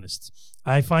 to be honest.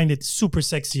 I find it super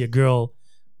sexy, a girl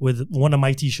with one of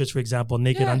my t-shirts, for example,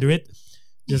 naked Yeah. under it,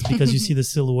 just because you see the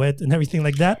silhouette and everything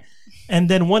like that. And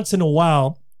then once in a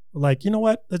while, like, you know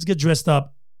what? Let's get dressed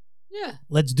up. Yeah.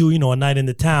 Let's do, a night in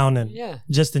the town and Yeah.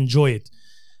 just enjoy it.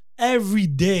 Every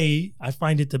day, I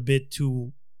find it a bit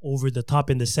too over the top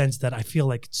in the sense that I feel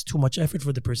like it's too much effort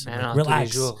for the person. Mais Like, non, tous les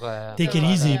relax. jours, Take it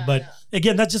Yeah, easy. yeah, But yeah.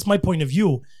 again, that's just my point of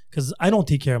view because I don't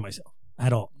take care of myself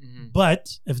at all. Mhm.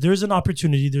 But if there's an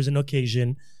opportunity, there's an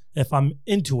occasion, if I'm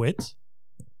into it,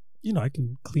 I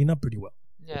can clean up pretty well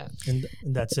Yeah. in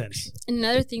that sense.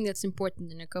 Another thing that's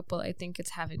important in a couple, I think,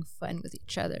 it's having fun with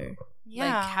each other. Yeah,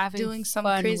 Like having doing some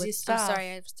fun crazy with, stuff. I'm sorry,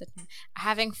 I was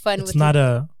having fun It's with. not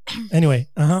a. Anyway,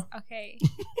 Okay.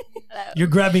 You're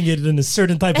grabbing it in a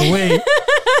certain type of way.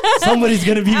 Somebody's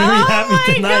going to be very happy Oh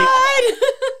my tonight. God.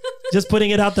 Just putting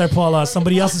it out there, Paula.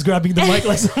 Somebody else is grabbing the mic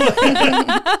like somebody.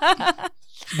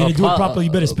 You're going to do it properly.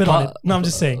 You better spit on it. No, I'm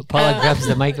just saying. Paula grabs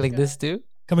the mic like this too.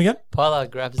 Come again? Paula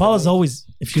grabs. Paula's the mic. always,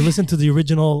 if you listen to the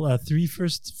original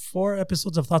first 4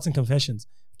 episodes of Thoughts and Confessions,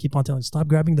 keep on telling, stop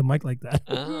grabbing the mic like that.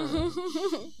 Ah.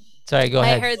 Sorry, go I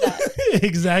ahead. heard that.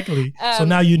 Exactly. So Um,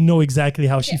 now you know exactly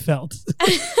how she felt.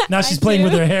 Now she's I playing do.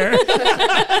 with her hair.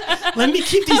 Let me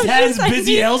keep these hands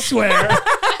busy elsewhere.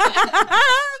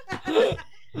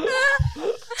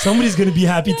 Somebody's going to be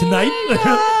happy tonight.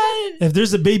 If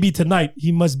there's a baby tonight,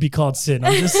 he must be called Sin.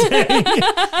 I'm just saying.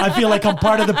 I feel like I'm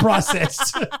part of the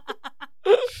process.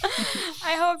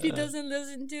 I hope he doesn't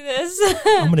listen to this.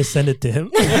 I'm going to send it to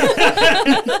him.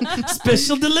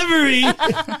 Special delivery.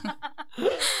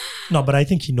 No, but I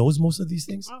think he knows most of these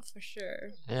things. Oh, for sure.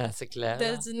 Yeah, c'est clair.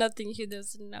 There's nothing he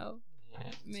doesn't know. Yeah.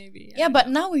 Maybe. Yeah, but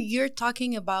now you're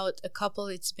talking about a couple.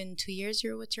 It's been 2 years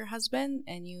you're with your husband,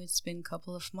 and it's been a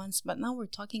couple of months. But now we're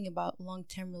talking about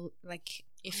long-term, like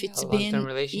if Yeah, it's long-term been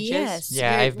relationships? Yes,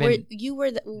 Yeah, we're- I've been- You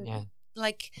were Yeah.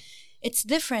 like, it's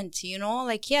different,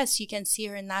 Like yes, you can see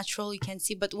her natural. You can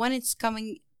see, but when it's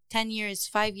coming 10 years,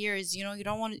 5 years, you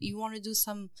don't want to. You want to do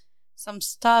some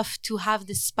stuff to have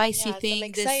this spicy Yeah, thing,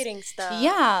 some this- exciting stuff.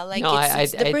 Yeah, like No,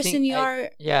 it's the I person think you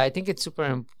are. Yeah, I think it's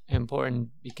super important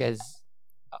because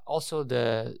also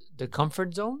the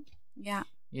comfort zone. Yeah.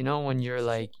 When you're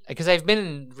like, because I've been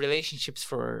in relationships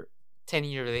for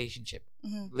 10-year relationship,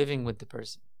 Mhm. living with the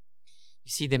person.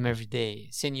 You see them every day.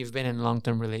 Sin, you've been in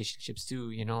long-term relationships too.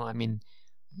 I mean,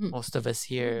 Mhm. most of us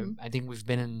here, I think we've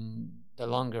been in the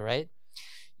longer, right?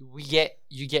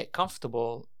 You get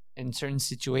comfortable in certain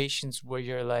situations where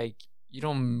you're like, you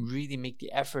don't really make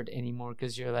the effort anymore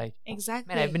because you're like,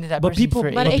 Exactly. man, I've been to that But person people- for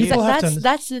But But 8 years. people have to that's under-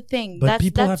 that's the thing. But that's,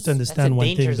 people have that's, to understand a one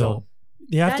danger thing, though. zone.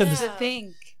 They have to That's understand the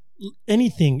thing.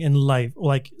 anything in life,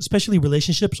 like especially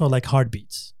relationships, are like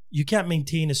heartbeats. You can't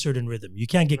maintain a certain rhythm. You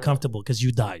can't get Right. comfortable because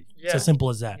you die. It's Yeah. as simple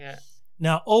as that. Yeah.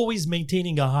 Now, always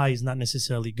maintaining a high is not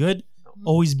necessarily good. No.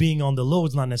 Always being on the low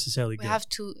is not necessarily We good. have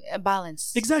to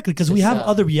balance. Exactly, because we It's, have uh,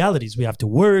 other realities. We have to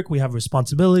work. We have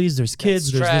responsibilities. There's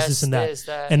kids. There's this, and that. This,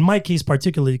 that. In my case,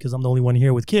 particularly, because I'm the only one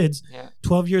here with kids, yeah.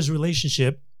 12 years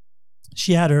relationship.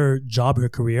 She had her job, her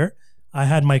career. I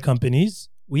had my companies.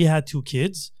 We had 2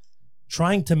 kids.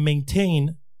 Trying to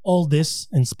maintain all this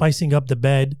and spicing up the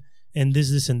bed and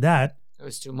this, and that. It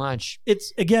was too much.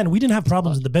 It's, again, we didn't have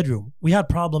problems in the bedroom. We had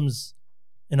problems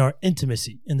in our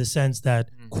intimacy in the sense that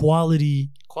Mhm.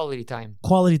 quality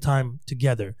time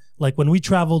together. Like when we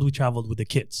traveled with the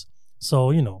kids.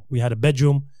 So, we had a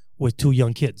bedroom with 2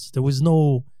 young kids. There was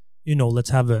no,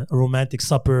 let's have a romantic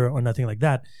supper or nothing like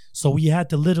that. So we had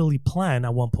to literally plan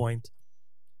at one point,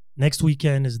 next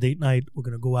weekend is date night. We're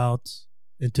going to go out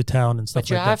into town and stuff But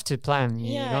you like have that. to plan.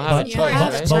 You Yeah, don't But, have a you choice,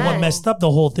 have right? to but what plan. messed up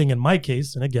the whole thing in my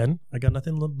case, and again, I got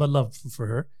nothing but love for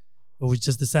her. It was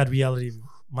just the sad reality of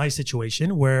my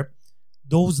situation where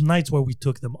those nights where we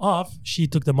took them off, she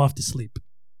took them off to sleep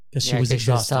because she Yeah, was 'cause she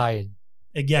was exhausted. tired.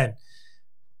 Again,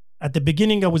 at the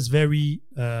beginning, I was very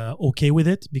okay with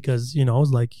it because, I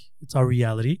was like, it's our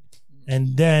reality.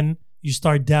 And then you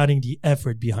start doubting the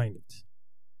effort behind it.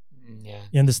 Yeah.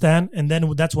 You understand? And then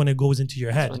that's when it goes into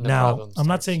your head. when the Now, problem I'm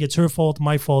not starts. saying it's her fault,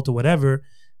 my fault, or whatever,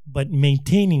 but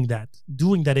maintaining that,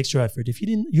 doing that extra effort. If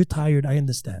you're tired, I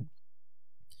understand.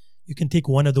 You can take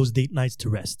one of those date nights to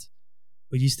rest,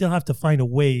 but you still have to find a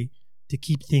way to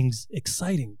keep things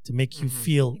exciting, to make you Mhm.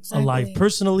 feel alive Exactly.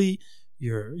 personally,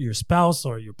 your spouse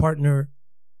or your partner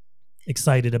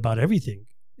excited about everything.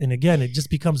 And again, it just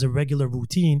becomes a regular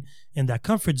routine in that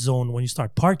comfort zone when you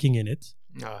start parking in it.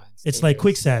 No, It's like dangerous.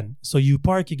 quicksand. So you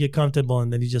park, you get comfortable,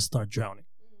 and then you just start drowning.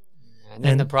 And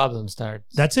then and- the problem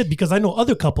starts. That's it. Because I know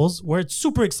other couples where it's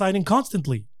super exciting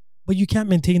constantly, but you can't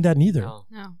maintain that neither. No.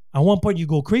 No. At one point, you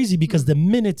go crazy because the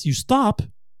minute you stop,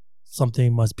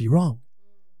 something must be wrong.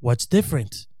 What's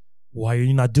different? Why are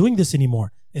you not doing this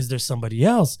anymore? Is there somebody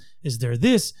else? Is there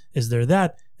this? Is there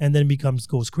that? And then it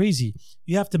goes crazy.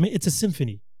 You have to make it's a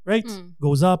symphony, right? Mm.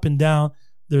 Goes up and down.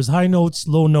 There's high notes,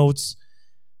 low notes.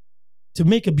 To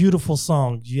make a beautiful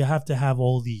song, you have to have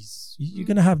all these. You're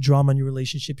going to have drama in your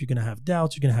relationship. You're going to have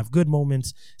doubts. You're going to have good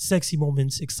moments, sexy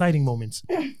moments, exciting moments.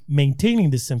 Maintaining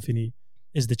this symphony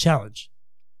is the challenge.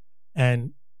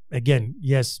 And again,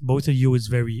 yes, both of you is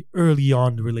very early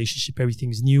on in the relationship.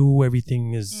 Everything's new.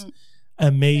 Everything is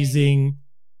amazing.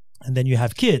 And then you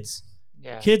have kids.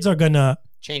 Yeah. Kids are going to...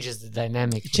 Changes the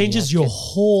dynamic. It changes your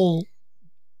whole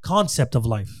concept of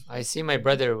life. I see my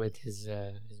brother with his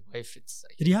wife. It's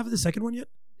like Did he have the second one yet?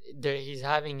 he's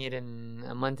having it in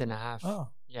a month and a half. Oh.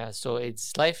 Yeah, so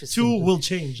it's life is Two will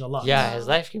change a lot. Yeah, his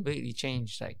life completely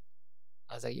changed. Like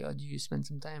I was like, yo, do you spend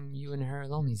some time you and her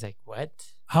alone? He's like, what?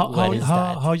 What is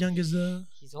that? How young is the...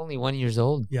 He's only 1 year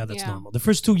old. Yeah, that's Yeah. normal. The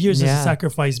first 2 years is a Yeah.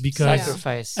 sacrifice because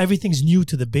Sacrifice. everything's new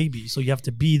to the baby. So you have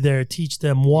to be there, teach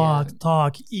them, walk, Yeah.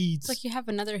 talk, eat. It's like you have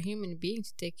another human being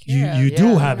to take You care of. you do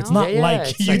Yeah, have. It's you know? not like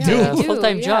it's you like do. a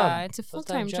full-time Yeah, job. it's a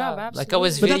full-time job, Like I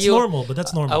was But that's video. normal. But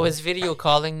that's normal. I was video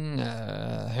calling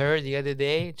her the other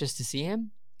day just to see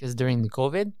him because during the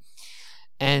COVID,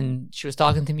 and she was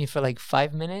talking to me for like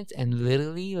 5 minutes, and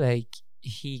literally like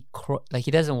he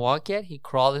doesn't walk yet. He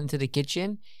crawled into the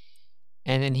kitchen,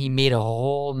 and then he made a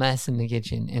whole mess in the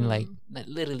kitchen in like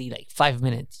literally like 5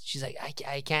 minutes. She's like,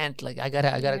 I can't, like I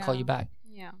gotta call you back.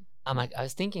 Yeah. I'm like, I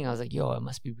was like, yo, it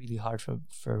must be really hard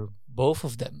for both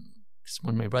of them. Because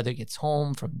when my brother gets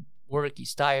home from work,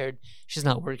 he's tired. She's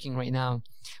not working right now,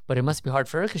 but it must be hard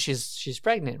for her because she's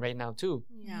pregnant right now too.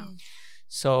 Yeah.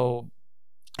 So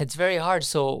it's very hard.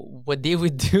 So what they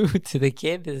would do to the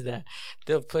kid is that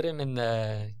they'll put him in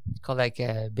the called like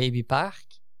a baby park.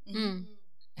 Mm.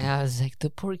 And I was like, the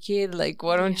poor kid, like,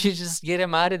 why don't you just get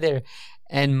him out of there?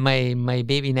 And my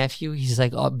baby nephew, he's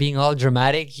like being all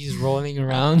dramatic. He's rolling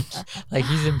around like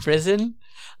he's in prison.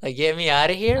 Like, get me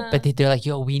out of here. But they're like,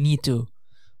 yo, we need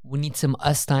some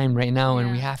us time right now.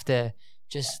 And we Yeah. have to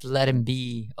just let him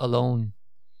be alone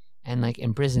and like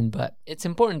in prison. But it's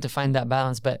important to find that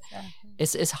balance. But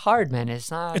it's hard, man.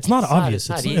 It's not obvious. It's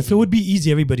not If easy. it would be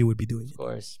easy, everybody would be doing Of it.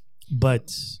 course.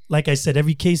 But like I said,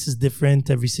 every case is different.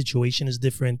 Every situation is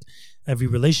different. Every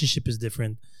relationship is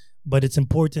different. But it's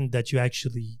important that you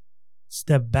actually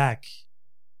step back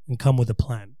and come with a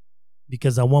plan.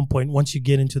 Because at one point, once you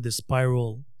get into the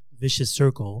spiral, vicious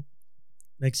circle,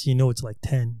 next thing you know, it's like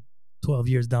 10, 12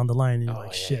 years down the line. And you're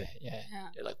like, shit. Yeah. Yeah.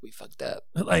 They're like, we fucked up.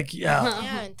 Like, yeah.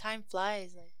 Yeah, and time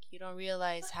flies. Like you don't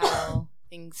realize how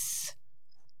things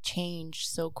change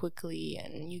so quickly,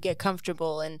 and you get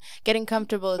comfortable. And getting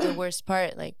comfortable is the worst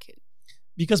part. Like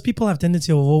Because people have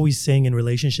tendency of always saying in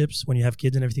relationships, when you have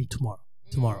kids and everything, tomorrow.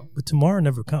 But tomorrow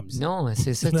never comes. No, it's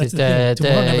That's the thing.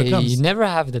 Tomorrow never comes. you never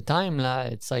have the time.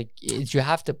 It's like you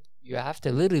have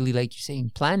to literally, like you're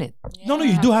saying, plan it. No,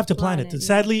 you do have to plan it.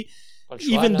 Sadly,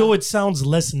 even though it sounds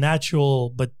less natural,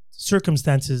 but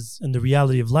circumstances and the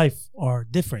reality of life are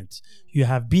different. You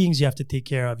have beings you have to take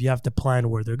care of. You have to plan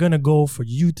where they're going to go for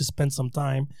you to spend some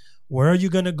time. Where are you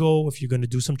going to go if you're going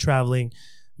to do some traveling?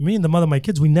 Me and the mother of my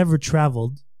kids, we never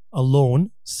traveled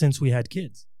alone since we had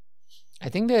kids. I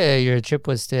think your trip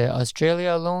was to Australia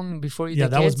alone before you. Yeah,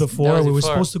 did that was kids? before. That was We were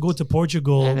before. supposed to go to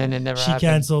Portugal. And then it never She happened.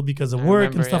 canceled because of I work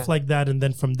remember, and stuff yeah. like that. And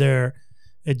then from there,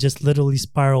 it just literally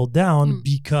spiraled down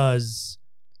because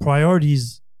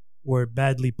priorities were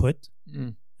badly put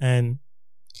Mm. and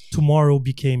tomorrow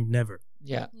became never.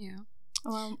 Yeah. Yeah.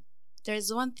 Well,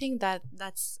 there's one thing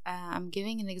that's I'm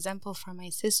giving an example for my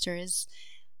sisters.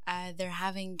 They're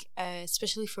having,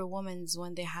 especially for women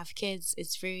when they have kids,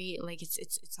 it's very like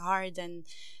it's hard, and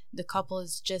the couple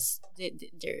is just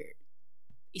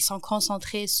ils sont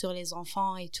concentrés sur les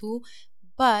enfants et tout,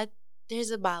 but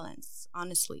there's a balance.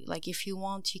 Honestly, like if you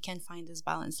want, you can find this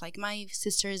balance. Like my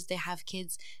sisters, they have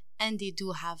kids, and they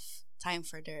do have time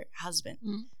for their husband.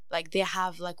 Like they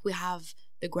have, like we have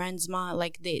the grandma,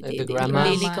 like the les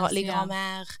grandmas.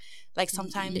 grands-mères. Like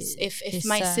sometimes if les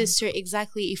my sœurs. sister,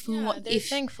 exactly, if we want, they're if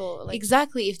thankful. Like,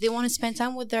 exactly, if they want to spend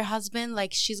time with their husband,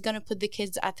 like she's gonna put the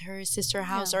kids at her sister's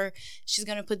house, or she's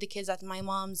gonna put the kids at my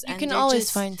mom's. you and can they're always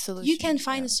just- find solutions. you can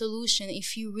find a solution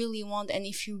if you really want, and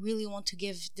if you really want to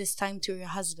give this time to your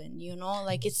husband, you know,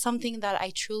 like it's something that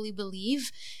I truly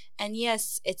believe. And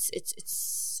yes, it's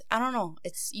I don't know,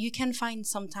 it's, you can find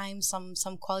sometimes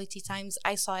some quality times.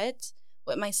 I saw it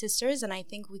with my sisters, and I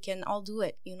think we can all do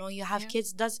it. You know, you have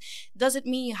kids, does it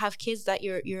mean you have kids that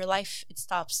your life it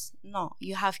stops? No,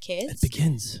 you have kids, It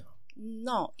begins.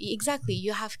 no, exactly,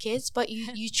 you have kids, but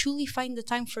you truly find the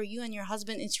time for you and your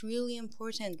husband. It's really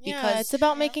important, because it's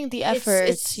about making the it's- effort.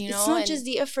 it's, you know, it's not and just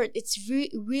the effort, it's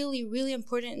really really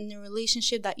important in the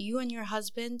relationship that you and your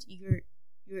husband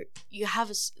you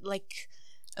have like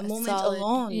a moment solid-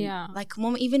 alone. Yeah. Like a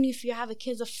moment, even if you have a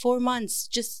kid of 4 months,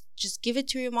 just give it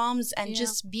to your moms and Yeah.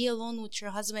 just be alone with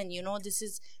your husband. You know, this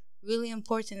is really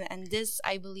important, and this,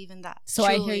 I believe in that. So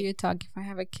I hear Truly. you talk. If I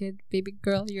have a kid, baby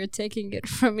girl, you're taking it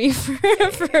from me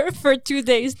for 2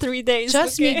 days, 3 days.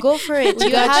 Trust okay? me, go for it.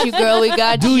 We got you, girl. We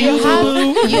got Do you.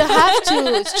 you? You have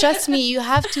to trust me. You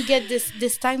have to get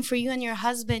this time for you and your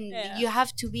husband. Yeah. You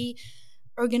have to be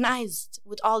organized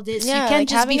with all this. Yeah, you can't like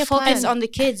just having be a focused plan. on the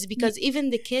kids, because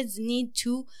even the kids need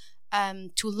to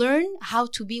learn how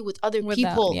to be with other With that,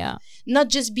 people. yeah. Not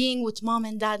just being with mom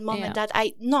and dad.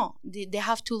 Yeah. They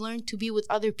have to learn to be with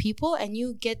other people, and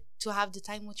you get to have the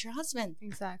time with your husband.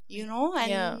 Exactly. You know, and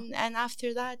Yeah. and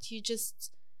after that you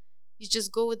just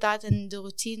go with that, and the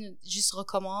routine juste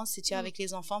recommence si tu es avec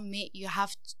les enfants, mais you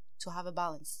have to have a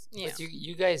balance. Yeah. But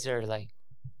you guys are like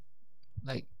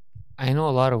I know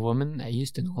a lot of women. I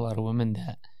used to know a lot of women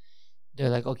that they're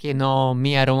like, okay, no,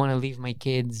 me, I don't want to leave my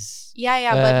kids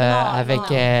Yeah, but no, avec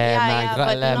no. Yeah,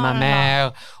 but ma no.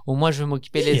 mère, ou moi je veux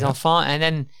m'occuper des Yeah. enfants, and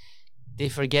then they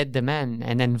forget the man,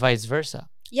 and then vice versa.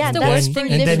 Yeah, It's the that's worst very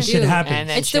thing you and then can shit do. happens. And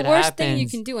then It's the shit worst thing you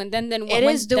happens. can do, and then It when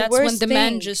is the that's when worst the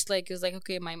man thing. just like is like,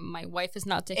 okay, my wife is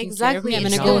not taking Exactly. care of me. I'm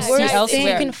It's gonna the go worst see thing. If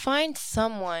elsewhere. you can find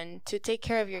someone to take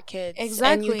care of your kids, and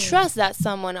Exactly. you trust that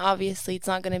someone, obviously it's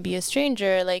not going to be a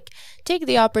stranger. Like, take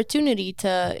the opportunity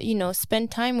to, spend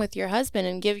time with your husband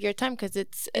and give your time, because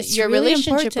it's your really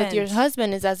relationship with your important.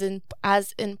 husband is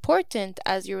as important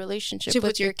as your relationship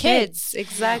with your kids.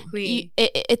 Exactly.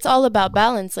 It's all about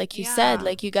balance, like you said. Yeah.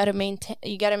 Like, you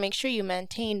got to make sure you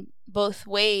maintain both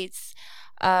ways.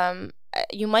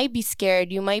 You might be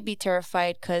scared, you might be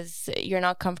terrified because you're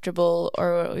not comfortable,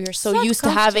 or you're so not used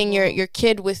to having your comfortable.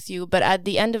 kid with you. But at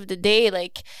the end of the day,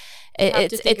 like, have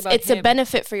to it's think about it's a him.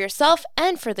 benefit for yourself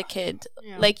and for the kid.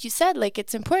 Yeah. Like you said, like,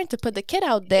 it's important to put the kid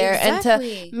out there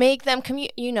Exactly. and to make them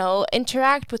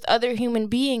interact with other human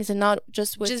beings, and not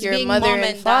just with Just your being mother mom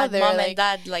and father. mom like, and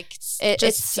dad, like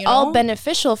it's all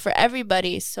beneficial for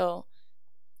everybody. So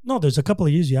No, there's a couple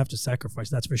of years you have to sacrifice.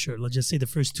 That's for sure. Let's just say the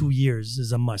first 2 years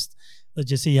is a must. Let's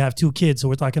just say you have 2 kids. So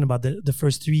we're talking about the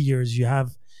first 3 years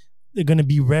they're going to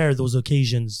be rare, those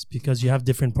occasions, because you have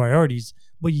different priorities,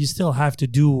 but you still have to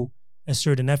do a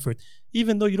certain effort.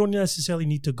 Even though you don't necessarily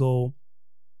need to go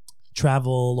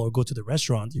travel or go to the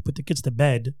restaurant, you put the kids to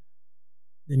bed,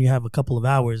 then you have a couple of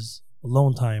hours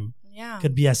alone time. Yeah.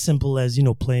 Could be as simple as,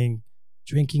 playing a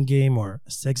drinking game or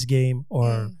a sex game,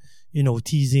 or,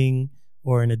 teasing,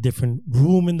 or in a different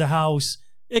room in the house.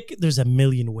 There's a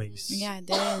million ways. Yeah,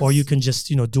 there is. Or you can just,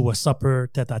 do a supper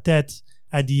tete-a-tete.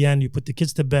 At the end, you put the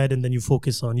kids to bed and then you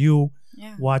focus on you,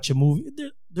 Yeah. watch a movie.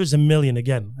 There's a million,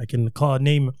 again. I can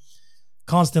name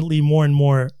constantly more and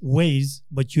more ways,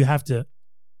 but you have to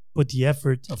put the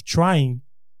effort of trying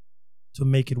to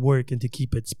make it work and to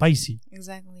keep it spicy.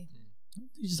 Exactly.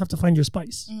 You just have to find your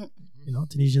spice. Mm.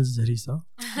 Tunisians is harissa.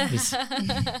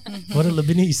 What are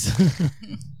Lebanese?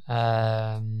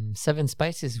 7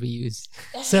 spices we use.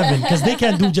 7, because they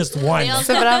can't do just one. they have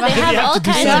have all to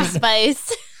do kinds of 7. spice.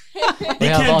 They We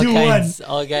have can't all do kinds,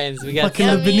 all kinds. We got Fucking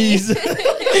Lebanese.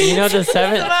 You know the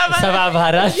 7 Sab'a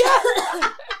Baharat?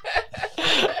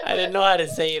 I didn't know how to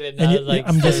say it, and And I was like,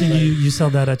 I'm guessing so, you sell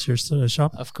that at your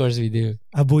shop? Of course we do.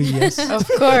 Abu Yes. Of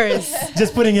course.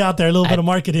 Just putting it out there, a little bit of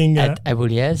marketing. At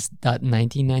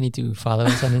abulias.1992. Follow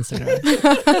us on Instagram.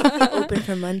 Open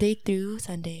from Monday through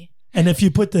Sunday. And if you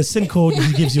put the SIN code,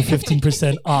 he gives you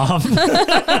 15% off.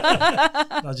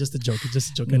 No, just a joke. It's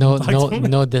just a joke. I No, don't talk to him.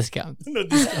 no discount. No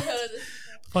discount.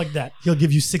 Fuck that. He'll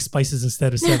give you 6 spices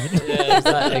instead of 7.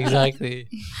 Yeah, exactly.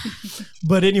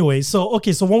 But anyway, so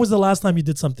when was the last time you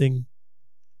did something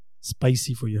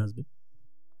spicy for your husband?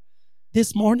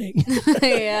 This morning.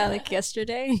 Yeah, like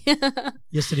yesterday.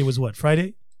 Yesterday was what?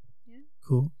 Friday? Yeah.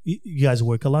 Cool. You guys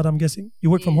work a lot, I'm guessing? You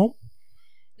work from Yeah. home?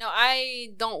 No, I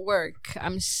don't work.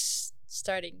 I'm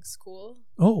starting school.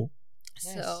 Oh.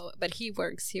 So, but he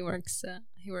works. He works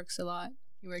a lot.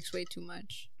 He works way too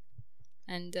much.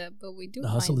 And but we do. The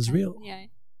hustle find is time. real. Yeah.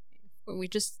 We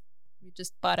just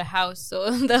bought a house,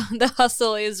 so the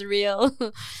hustle is real.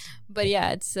 But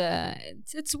yeah,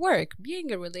 it's work. Being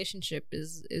in a relationship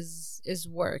is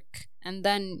work, and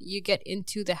then you get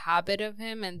into the habit of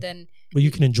him, and then But you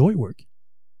can enjoy work.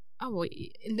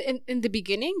 in the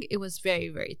beginning it was very,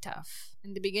 very tough.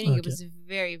 In the beginning it Okay. was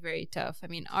very, very tough. I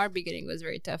mean, our beginning was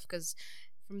very tough because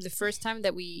from the first time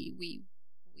that we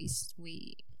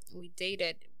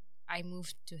dated, I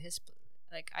moved to his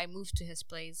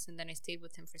place, and then I stayed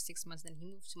with him for 6 months. Then he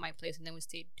moved to my place, and then we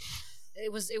stayed.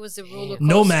 It was a roller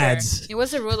coaster. Nomads. It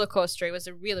was a roller coaster. It was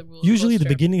a real roller Usually the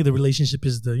coaster. beginning of the relationship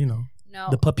is the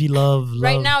No. puppy love.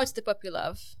 Right now it's the puppy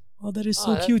love. Oh, that is Oh,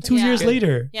 so that's cute. 2 yeah. years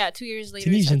later. Yeah, 2 years later.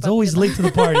 Tunisians always late to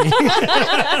the party.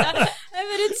 I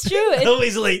mean, it's true.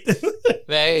 Always late.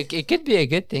 Well, it could be a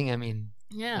good thing. I mean,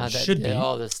 Yeah. now that Should be.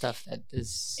 all the stuff that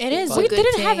is. It is We a good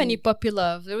didn't have thing. any puppy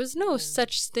love. There was no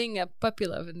such thing as puppy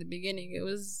love in the beginning. It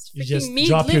was You freaking just me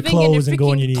drop your living in a clothes and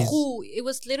go on your freaking knees. trou. It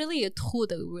was literally a trou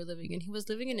that we were living in. He was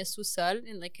living in a sous-sol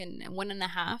in like a 1.5.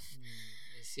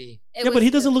 I see. It Yeah, but was- he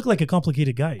doesn't look like a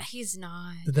complicated guy. He's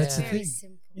not. That's the Yeah. thing.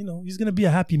 simple. You know, he's gonna be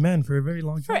a happy man for a very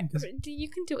long time. 'cause- You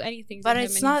can do anything. But to him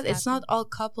it's and not. he's It's not happy. all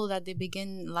couple that they begin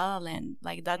La La Land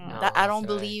like that. No, that I don't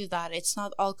that's right. believe that. It's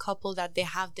not all couple that they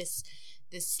have this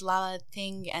La La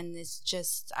thing, and it's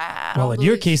just. I well, don't in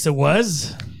your believe- case, it was.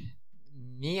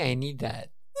 Me, I need that.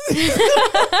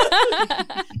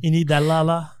 You need that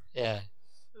Lala. Yeah,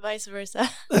 Vice versa.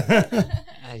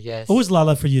 I guess. Who was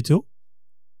Lala for you too?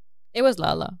 It was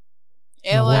Lala.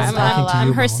 It No, was I'm talking to Lala. you,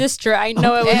 I'm her Mama. sister. I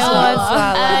know it was It was Lala.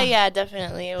 Lala. Yeah,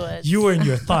 definitely it was. You were in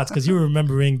your thoughts because you were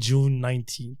remembering June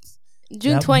 19th.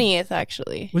 June Yeah. 20th,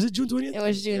 actually. Was it June 20th? It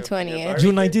was June Your 20th. birthday?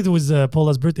 June 19th was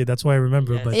Paula's birthday. That's why I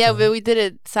remember. Yes. But Yeah, but we did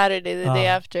it Saturday, the day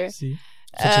ah, after. See,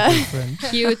 such a good friend.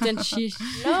 Cute and she.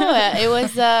 No, it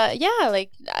was yeah,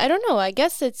 like I don't know. I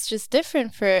guess it's just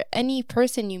different for any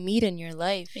person you meet in your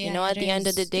life. You Yeah, know, at it the end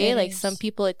of the is. day, It like is. some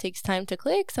people it takes time to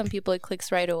click, some people it clicks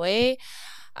right away.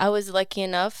 I was lucky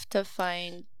enough to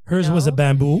find Hers was a No.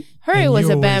 bamboo. her. and It was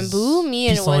a yours bamboo. Me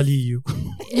and it was pissenlit you.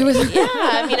 it was yeah.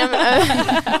 I mean, I'm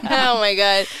oh my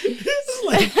god.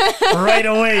 right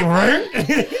away.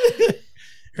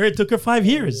 Her it took her 5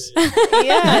 years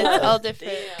Yeah, it's all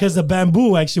different. because the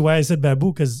bamboo. Actually, why I said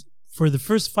bamboo because for the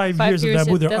first 5 5 years of years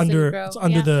bamboo, it they're doesn't under grow. it's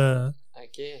under Yeah.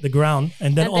 Okay. the ground,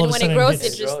 and then And all then of a when sudden it grows,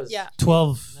 hits it just grows. yeah.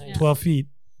 12, Yeah. 12 feet.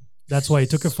 That's why it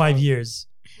took her 5 years.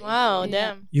 Wow, Yeah.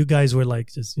 damn. You guys were like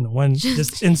just one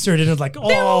just inserted it like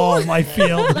oh my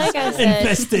field Like I said,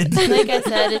 infested. like I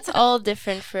said, it's all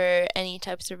different for any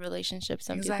types of relationships.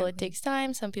 Some people it Exactly. takes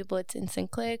time, some people it's instant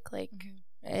click. Like,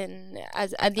 and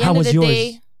as at the How end of was the yours?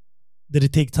 day, Did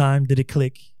it take time? Did it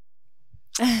click?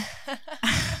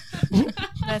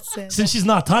 That's it. Since she's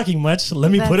not talking much, let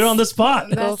me put her on the spot.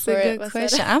 That's for a it. good What's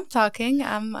question. that? I'm talking.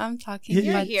 I'm talking. Yeah,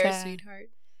 You're but, here, sweetheart.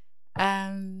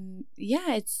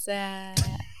 Yeah, it's.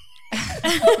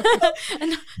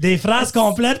 Des phrases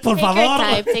complètes, por take your favor.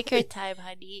 time, take your time,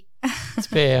 honey. Tu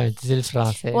peux utiliser le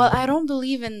français. Well, I don't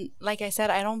believe in, like I said,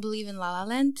 I don't believe in La La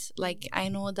Land. Like, I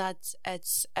know that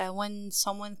it's when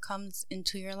someone comes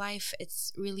into your life,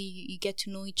 it's really, you get to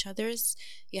know each other's.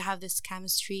 You have this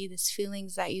chemistry, these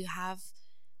feelings that you have.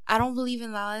 I don't believe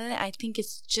in La La Land. I think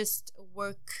it's just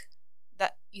work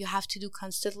that you have to do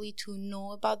constantly to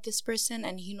know about this person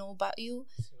and he know about you.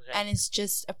 And it's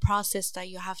just a process that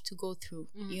you have to go through.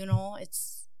 Mhm. You know,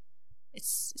 it's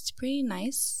pretty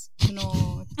nice. You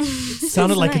know, it's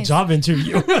Sounded like a nice. job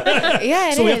interview. Yeah,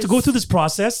 it so we have to go is. through this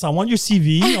process. I want your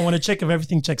CV. I want to check if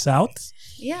everything checks out.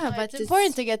 Yeah, but it's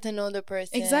important to get to know the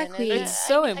person. Exactly. and, It's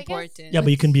so I guess- important. Yeah, but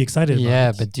you can be excited about Yeah,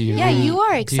 it. but do you? Yeah, you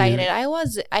are do you- excited. I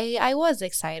was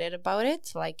excited about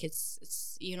it. Like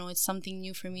it's you know, it's something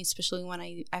new for me, especially when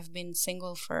I've been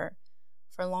single for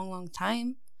a long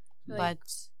time. Like- But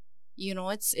you know,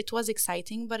 it was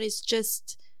exciting, but it's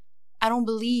just I don't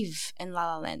believe in La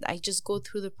La Land. I just go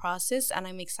through the process and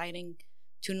I'm exciting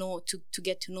to know to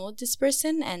get to know this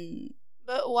person and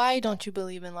But why don't you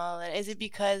believe in La La Land? Is it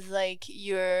because like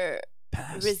you're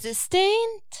Past.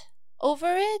 resistant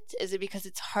over it? Is it because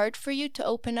it's hard for you to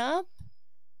open up?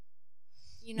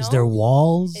 You know, Is there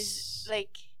walls? Is like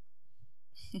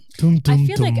Tum, I tum,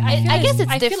 feel like tum. I guess it's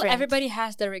I feel different. everybody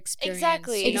has their experience.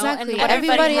 Exactly. you know, exactly. and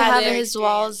Everybody has have their his experience.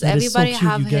 walls. That is so Everybody cute.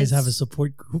 have You guys his have a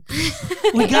support group.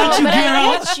 No, We got you, but I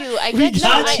girl. get you. I We get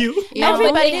got you. you. You know,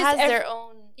 Everybody it is has ev- their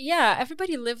own. Yeah,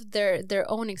 everybody lived their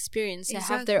own experience. They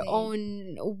have their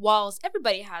Exactly. own walls.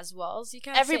 Everybody has walls. You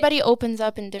can't say- Everybody opens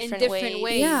up in different, different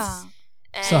ways. Yeah.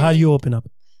 So how do you open up?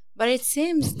 But it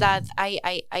seems that I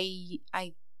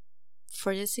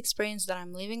for this experience that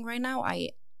I'm living right now,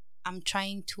 I'm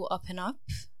trying to open up,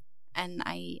 and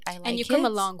I like and you come a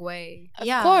it. long way. Of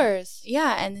Yeah. course.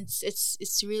 Yeah, and it's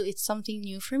really it's something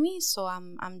new for me. So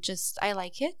I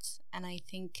like it, and I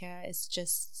think it's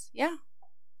just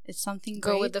it's something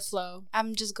Go with great. the flow.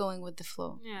 I'm just going with the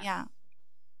flow. Yeah. Yeah.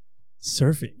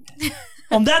 Surfing.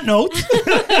 On that note,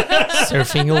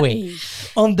 surfing away.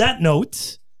 on that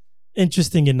note,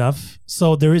 interesting enough.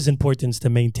 So there is importance to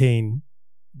maintain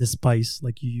the spice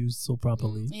like you used so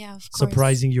properly. Yeah, of course.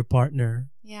 Surprising your partner,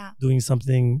 Yeah. doing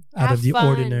something out of the fun.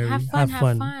 ordinary. Have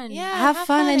fun. Yeah, Have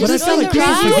fun and But I just feel do like the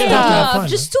people crazy forget to have stuff. fun.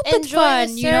 Just stupid Enjoy fun,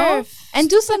 the you know? surf. And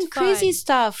do Stupid some crazy fun.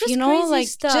 stuff, Just you know, crazy like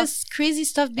stuff. just crazy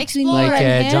stuff between Explore. you Like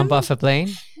and him. jump off a plane.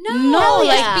 No, No,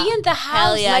 like yeah. be in the house.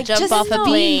 Hell yeah, like jump just off a no.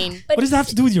 plane. But What does that have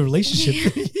to do with your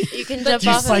relationship? You can You jump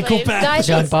off a plane. psychopath. Guys,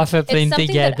 Jump off a plane it's something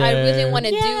together. that I really want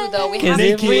to do, though. We have Because to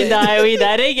if do we it. die, we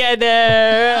die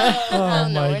together. Oh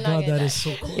no, my we're not god, gonna that die. is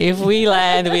so cool. If we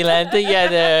land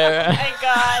together. Oh my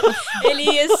god,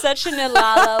 Eli is such in a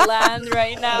la la land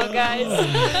right now, guys.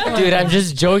 Dude, I'm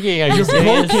just joking. I'm You're just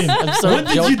serious. broken. I'm so What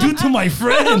did you joking. do to my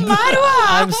friend?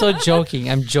 I'm so joking.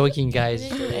 I'm joking, I guys.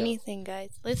 didn't do anything, guys.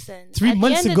 Listen. 3 at the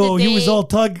months end of the ago, he was day, all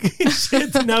tug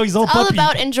shit. Now he's all all puppy.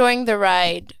 about enjoying the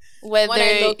ride. Whether When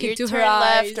I look you into turn her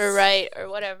left or eyes. right or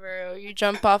whatever, or you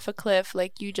jump off a cliff,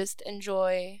 like you just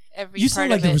enjoy every You part sound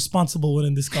like of the it. responsible one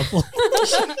in this couple.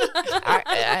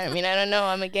 I mean, I don't know.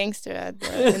 I'm a gangster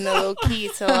in the low key,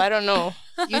 so I don't know.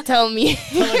 You tell me.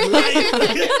 No,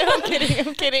 I'm kidding.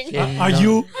 I'm kidding. Yeah.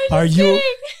 Are you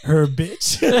her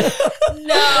bitch?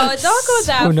 No, don't go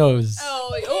that. Who knows?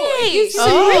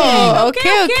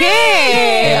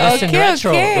 Okay. Listen,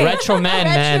 retro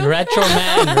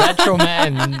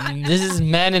man. This is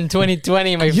man in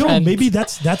 2020, my Yo, friend. maybe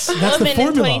that's the Woman in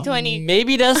formula. 2020.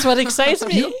 Maybe that's what excites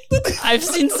me. I've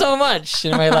seen so much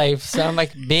in my life, so I'm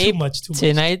like, Too babe, much.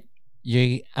 tonight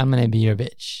I'm gonna be your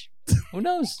bitch. Who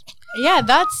knows? Yeah,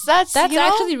 that's That's you know?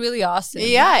 actually really awesome.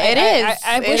 Yeah, it is.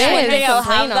 I It wish is. one day I'll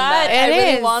Complain have on that. that. I It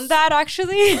really is. want that,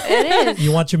 actually. It is.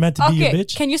 You want your man to be your Okay,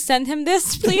 bitch? can you send him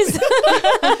this, please?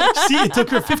 See, it took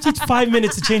her 55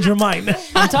 minutes to change her mind.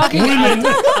 I'm talking.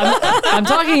 I'm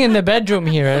talking in the bedroom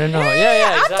here. I don't know.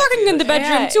 Yeah. I'm talking in the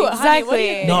bedroom Yeah, too. Honey, what do you-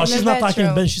 exactly. No, In she's the not talking in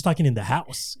bedroom. bed. She's talking in the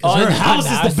house. Oh, 'Cause her in the house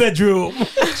is house. the bedroom.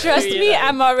 Trust me,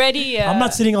 I'm already. I'm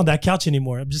not sitting on that couch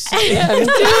anymore. I'm just sitting.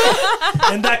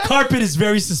 And that carpet is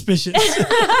very suspicious.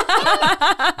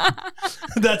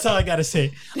 That's all I gotta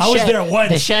say. I was there The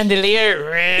once. chandelier.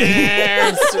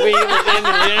 Sweet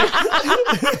chandelier.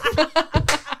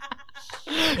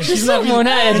 And she's not Someone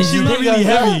really, had and it. she's not really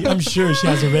heavy. I'm sure she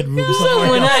has a red room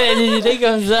somewhere.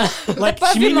 Like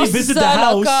she made me visit the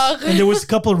house, and there was a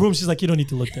couple of rooms. She's like, "You don't need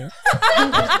to look there."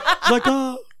 She's like,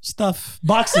 "Oh, stuff,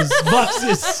 boxes."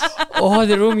 Oh,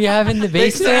 the room you have in the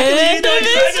basement.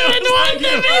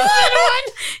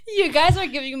 You guys are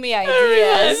giving me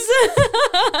ideas.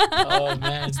 Oh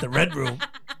man. It's the red room.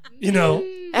 You know,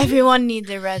 Everyone needs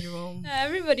a red room.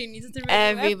 Everybody needs to.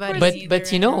 Everybody.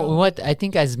 But you know what? I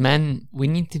think as men, we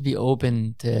need to be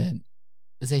open to.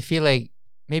 Because I feel like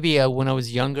maybe when I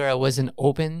was younger, I wasn't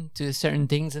open to certain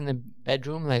things in the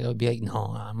bedroom. Like I would be like,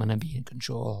 no, I'm gonna be in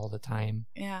control all the time.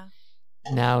 Yeah.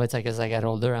 Now it's like as I got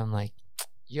older, I'm like,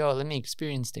 yo, let me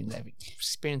experience things. I've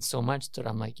experienced so much that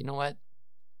I'm like, you know what?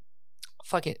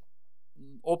 Fuck it.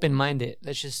 Open minded.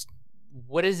 Let's just.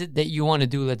 What is it that you want to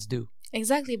do? Let's do.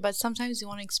 Exactly, but sometimes you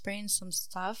want to experience some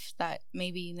stuff that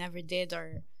maybe you never did,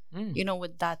 or Mm. you know,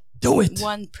 with that do it.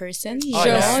 one person, you Oh,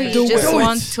 know, yeah. you Do just it.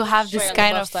 want to have this Share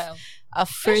kind love of style. a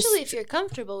first. Especially if you're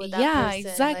comfortable with that Yeah, person.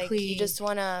 exactly. Like, you just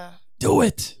want to Do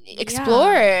it.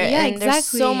 explore. Yeah, and there's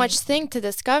so exactly. much thing to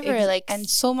discover. Like, and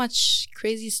so much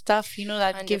crazy stuff, you know,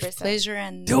 that give 100%. pleasure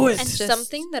and Do it. And it's just-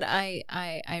 something that I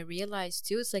realized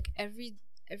too is like every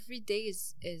day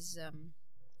is it's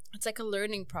like a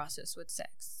learning process with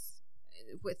sex,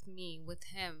 with me, with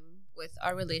him, with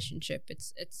our relationship.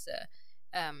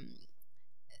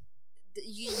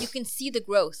 You can see the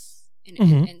growth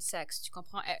in sex. Tu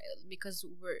comprends? Because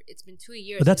it's been 2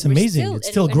 years. But that's and we're amazing. It's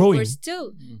still and growing. We're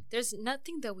still Mm. there's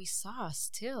nothing that we saw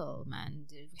still, man.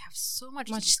 We have so much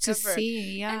much to to discover.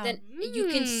 see. Yeah, And then you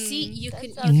can see, you that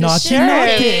can, sounds Naughty, sure,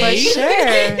 naughty. for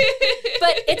sure.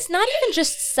 but it's not even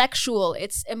just sexual.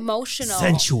 It's emotional.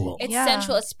 Sensual. It's Yeah.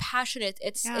 sensual. It's passionate.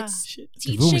 It's Yeah. it's Shit,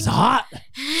 the room is teaching- hot,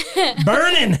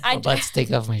 burning, I I'm about to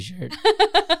take off my shirt.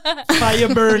 fire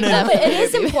burning. No, but it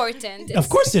is important. Of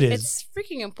course it is. It's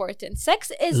freaking important.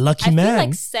 Sex is. Lucky I feel man.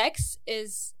 like sex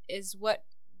is what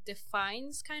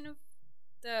defines kind of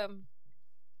the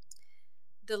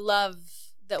love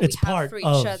that It's we have part for each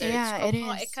of- other. Yeah, it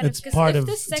is. It's 'cause part if of-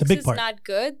 the it's a sex big is part. not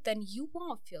good, then you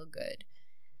won't feel good.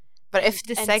 But if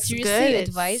the And sex seriously, good, it's-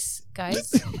 advice,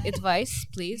 guys, advice,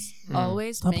 please. Mm.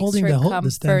 Always Stop makes holding her the come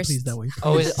stand, first. please, that way.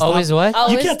 Always, Stop. always what? You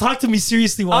Always, can't talk to me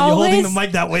seriously while you're holding the Always-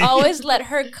 mic that way. always let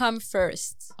her come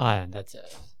first. Ah, that's a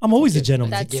I'm always a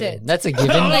gentleman. That's given. it. That's a given.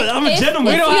 I'm a if-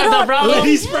 gentleman. if We don't you have that problem.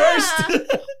 Ladies Yeah. first.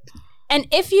 And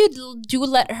if you do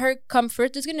let her come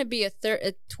first, there's gonna be a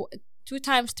 2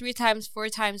 times, 3 times, 4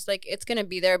 times. Like it's gonna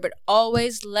be there, but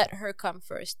always let her come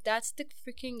first. That's the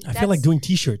freaking. I feel like doing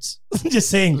T-shirts. Just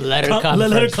saying, Let her come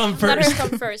let her first. come Let her first.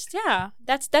 come first. Yeah,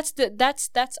 that's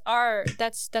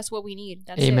what we need.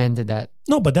 That's Amen to that.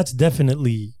 No, but that's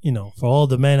definitely, for all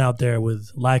the men out there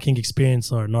with lacking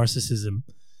experience or narcissism,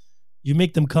 You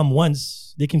make them come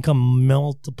once, they can come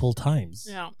multiple times.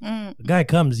 Yeah. The guy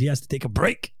comes, he has to take a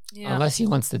break. Yeah. Unless he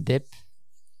wants to dip,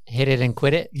 hit it and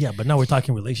quit it. Yeah, but now we're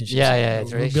talking relationships. Yeah, yeah,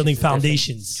 it's We're building relationships,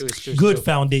 foundations. True, it's true, Good true.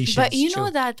 foundations. But you True. know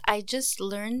that I just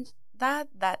learned that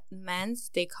men's,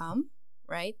 they come,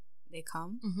 right? They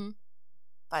come, Mm-hmm.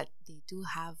 but they do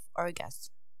have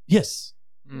orgasm. Yes.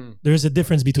 Mm. There is a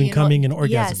difference between You know, coming and orgasms.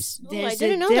 Yes, Oh, there's I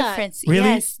didn't a know that. difference. Really?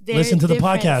 Yes, there Listen is to the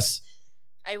difference. podcast.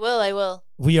 I will.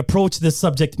 We approach this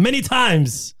subject many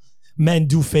times. Men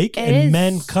do fake, It and is.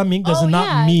 men coming does Oh, not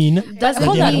yeah. mean. Doesn't that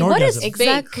they have an mean what is orgasm.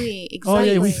 exactly. Oh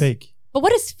yeah, we fake. But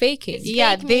what is faking? It's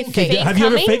Yeah, fake they means Okay, fake. have you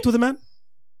ever coming? faked with a man?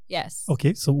 Yes.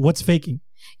 Okay, so what's faking?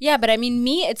 Yeah, but I mean,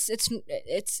 me, it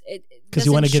 'Cause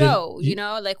you wanna doesn't get it- show. you- You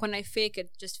know, like when I fake it,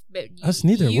 just but Us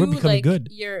neither. We're becoming like, good.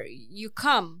 You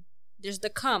come. There's the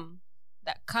come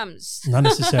that comes. Not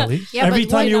necessarily. Yeah, Every but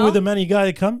time why you're not? with a man, you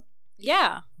gotta come.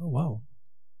 Yeah, Oh wow.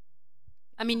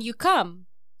 I mean, you come.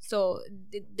 So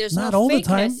there's Not no all the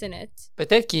fakeness time. in it.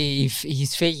 Peut-être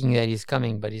he's faking that he's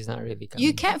coming, but he's not really coming.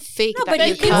 You can't fake No, that but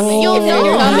you're you can- coming. you'll If know you're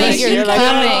you're coming, like- you're you're like,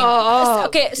 coming. oh.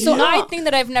 Okay, so Yeah. I think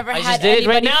that I've never I just had did it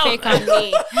right anybody now. fake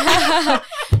on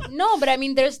me. No, but I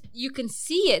mean, you can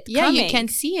see it. Yeah, coming. you can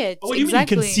see it. Oh, what do you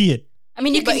exactly. mean you can see it? I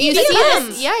mean, you But can you see see it.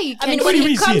 this. Yeah, you I can. mean, What when do you he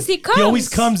mean you comes, see he it? comes. He always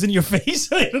comes in your face.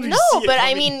 I don't No, see it. but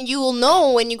I mean, you will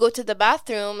know when you go to the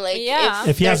bathroom. Like, Yeah.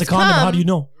 if he has a there's condom, how cum, do you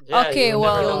know? Yeah, Okay, you'll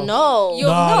well, never You'll know. You'll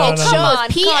No, know. no, no, It no. shows Come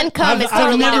pee on, and cum I've, is I've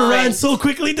totally never different. ran so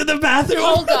quickly to the bathroom.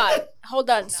 Hold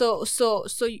on. So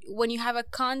when you have a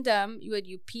condom,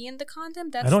 you pee in the condom.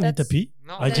 That's I don't need that's, to pee.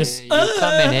 No, I just you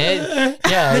come in it.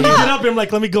 Yeah, Then you yeah. get up and I'm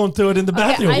like, let me go and throw it in the Okay,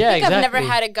 bathroom. I Yeah, think I've never exactly.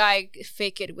 had a guy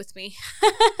fake it with me.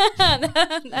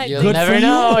 You'll Good never for you.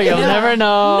 know. You'll Yeah. never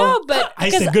know. No, but I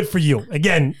because said good for you.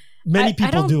 Again, many I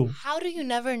people don't- do. How do you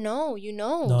never know? You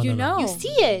know. No, you no, no. know, You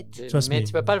see it. Trust Mais me.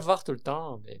 tu peux pas le voir tout le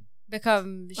temps. babe.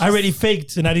 become. I already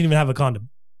faked and I didn't even have a condom.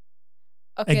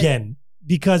 Okay. Again,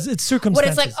 because it's What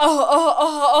circumstances. it's like,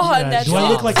 oh, Yeah, and that's do I it.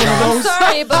 look like one of those?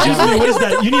 Sorry, but Excuse me, what is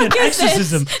that? You need an What is this?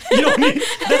 exorcism. You don't need.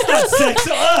 That's not sex.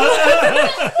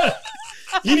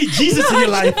 You need Jesus in your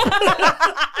life.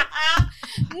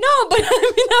 No, but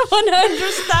I mean, I want to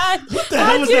understand. What the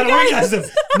hell is that orgasm?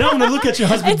 Now I'm gonna look at your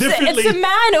husband differently. It's a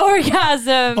man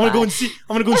orgasm. I'm gonna go and see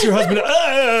your husband.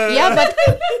 Yeah, but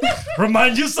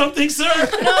Remind you something, sir?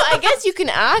 no, I guess you can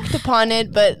act upon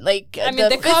it, but like I mean,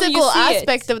 the the cum, you physical see it.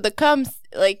 aspect of the cum,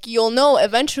 like you'll know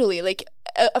eventually. Like,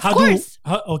 of How course,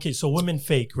 okay, so women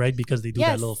fake, right? Because they do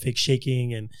that Yes. little fake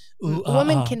shaking and ooh,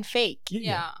 women can fake.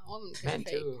 Yeah, women can Man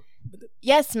fake. too.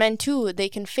 Yes, men too. They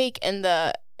can fake in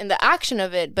the action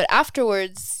of it, but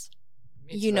afterwards,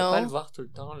 Mais tu You vas pas know. le voir tout le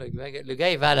temps. Le gars,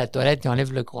 il va à la toilette, il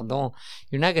enlève le condom.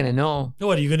 You're not gonna know.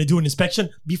 What are you gonna do? An inspection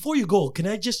before you go? Can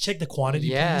I just check the quantity,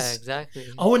 Yeah, please? exactly.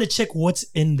 I want to check what's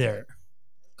in there.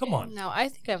 Come on. No, I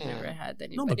think I've Yeah. never had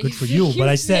anybody. No, but good for you. But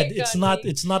I said fake it's on not. me.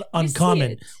 It's not You see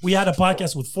uncommon. it. We had a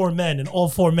podcast with 4 men, and all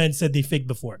 4 men said they faked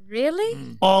before. Really?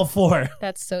 Mm. All 4,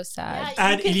 That's so sad. Yeah,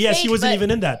 and you can Elias, he fake, wasn't but- even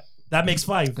in that. That makes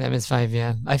 5. That is 5,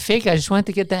 yeah. I fake. I just wanted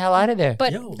to get the hell out of there.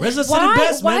 But Yo, Reza said it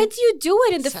best, why man. do you do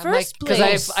it in the So I'm first like-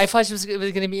 place? I thought it was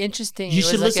going to be interesting. You It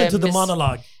was should like listen a to the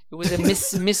monologue. It was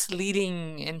a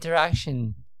misleading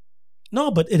interaction.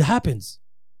 No, but it happens.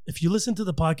 If you listen to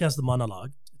the podcast, the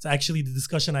monologue, it's actually the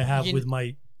discussion I have You- with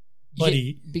my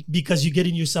buddy because you're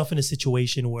getting yourself in a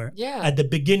situation where Yeah. at the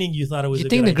beginning you thought it was You a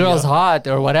think good the girl's idea. hot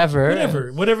or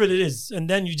whatever. whatever it is, and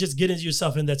then you just get into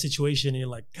yourself in that situation and you're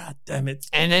like, God damn it.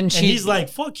 And then And she. he's like,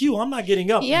 fuck you, I'm not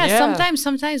getting up. Yeah, Yeah.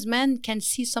 sometimes men can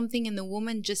see something in the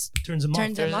woman, just Turns him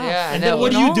turn off. them off. Yeah, And I then know.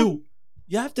 what You know? do?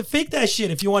 You have to fake that shit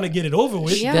if you want to get it over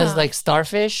with. She Yeah. does like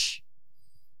starfish.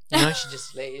 You know, she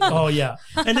just lays. Oh yeah.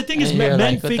 And the thing is, And men you're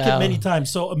like, what fake the it many hell?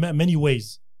 times. So many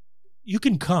ways. You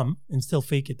can come and still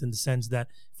fake it in the sense that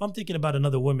if I'm thinking about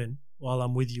another woman while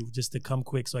I'm with you, just to come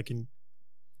quick so I can.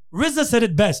 RZA said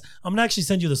it best. I'm gonna actually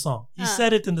send you the song. He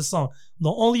said it in the song. The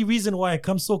only reason why I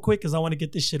come so quick is I want to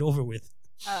get this shit over with.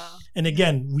 Oh. And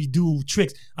again, we do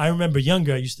tricks. I remember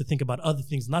younger, I used to think about other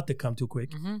things not to come too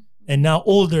quick. Mm-hmm. And now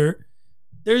older,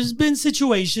 there's been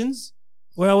situations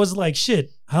where I was like,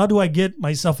 shit, how do I get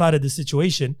myself out of this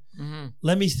situation? Mm-hmm.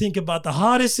 Let me think about the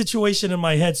hottest situation in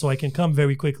my head so I can come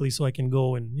very quickly so I can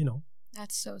go and,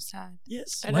 That's so sad.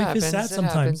 yes, It life happens, is sad it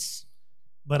sometimes. happens.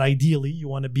 But ideally, you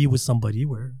want to be with somebody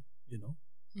where,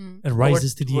 Mm. it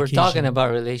rises to the We're occasion. talking about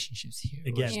relationships here.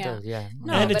 We're Again. still, yeah.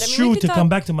 No, and but it's I mean, true we to could come talk-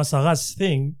 back to Masara's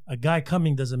thing, a guy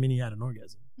coming doesn't mean he had an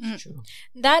orgasm. True.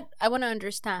 That I want to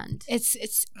understand.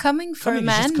 it's coming for Coming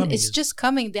a is just man. coming. It's just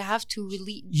coming. They have to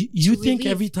release. You to think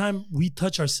relieve. every time we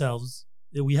touch ourselves,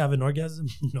 Did we have an orgasm?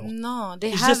 No. No,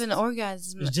 they It's have just- an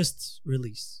orgasm. It's just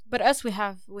release. But us, we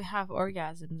have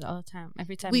orgasms all the time.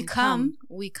 Every time we come,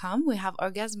 we have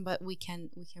orgasm, but we can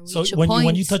reach So a when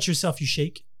point. you touch yourself, you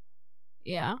shake.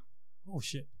 Yeah. Oh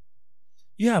shit!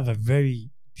 You have a very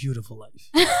beautiful life.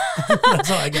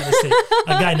 That's all I gotta say.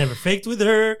 A guy never faked with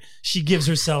her. She gives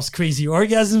herself crazy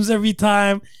orgasms every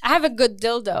time. I have a good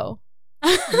dildo.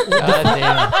 God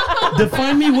damn.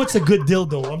 Define me what's a good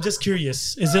dildo. I'm just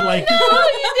curious. Is it like No,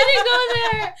 you didn't go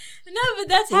there. No, but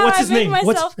that's how what's I his make name?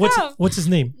 myself come. What's his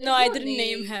name? No, I didn't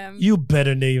name him. You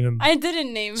better name him. I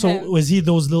didn't name So him. was he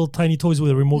those little tiny toys with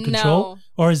a remote control, No.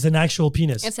 or is it an actual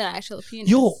penis? It's an actual penis.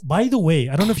 Yo, by the way,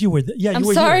 I don't know if you were. Yeah, I'm you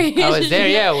were sorry. Here. I was there,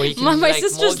 yeah. Where you can My like,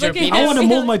 sister's mold your looking penis. I want to Yes.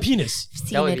 mold my penis.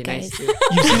 That would be nice too.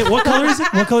 You seen it? What color is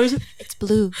it? What color is it? It's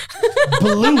blue.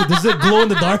 Blue. Does it glow in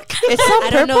the dark? It's not purple. I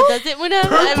don't know. Does it?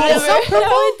 Purple.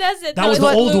 No, it doesn't. That No, was it's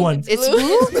the old blue. one. It's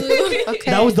blue.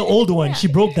 Okay. That was the old one. She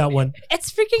broke that one. It's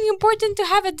freaking important to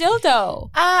have a dildo.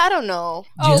 I don't know.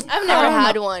 Oh, I've never I don't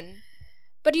had know. one.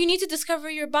 But you need to discover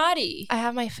your body. I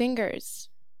have my fingers.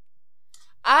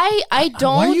 I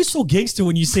don't. Why are you so gangster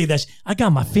when you say that? I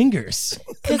got my fingers.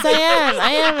 Because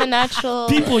I am a natural.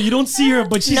 People, you don't see her,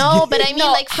 but she's No, but I mean,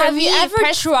 No, like, for have me, you ever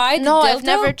tried No, dildo? I've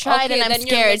never tried, Okay, and I'm then you're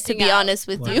scared, to missing be out. honest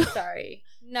with Wow. you. Sorry.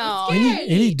 No.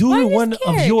 Any do Why her are you one of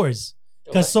scared? yours.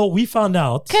 Because so we found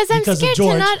out 'Cause I'm because of scared to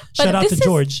George. not- but Shout out to this is-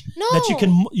 George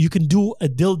that you can do a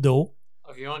dildo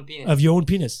Of your own penis. of your own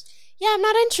penis. Yeah, I'm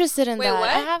not interested in Wait, that. what?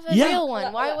 I have a Yeah. real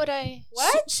one. Why would I?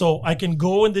 What? So I can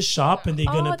go in the shop and they're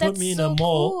gonna put that's me in so a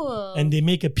mall cool. and they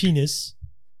make a penis.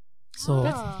 So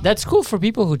Oh. That's cool for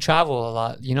people who travel a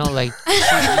lot. You know, like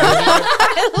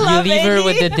you leave her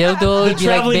with the dildo. The You'd be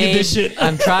like, traveling babe, edition."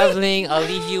 I'm traveling. I'll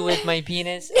leave you with my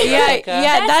penis. Yeah, America."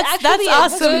 yeah, that's actually a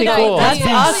awesome. good cool. That's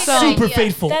being awesome. super Yeah.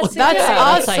 faithful. That's That's good.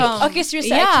 That's like- awesome. Okay,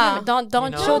 seriously, Yeah. I can't,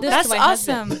 don't You know? show this That's to my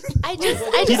awesome. husband. I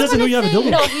just He doesn't know you have a dildo.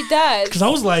 No, he does. Because I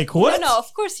was like, what? No,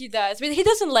 of course he does. But he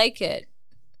doesn't like it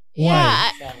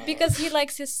Why? Yeah. because he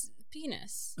likes his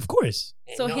penis. Of course.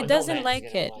 So he doesn't like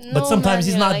it. But sometimes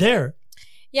he's not there.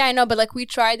 Yeah, I know, but like we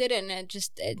tried it and it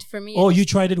just for me. Oh, it you just-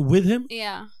 tried it with him?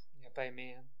 Yeah.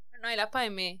 No, la pa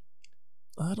me.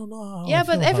 I don't know. How I Yeah,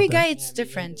 feel but every about that. guy it's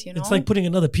different, you know. It's like putting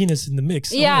another penis in the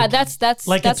mix. I'm Yeah, like, that's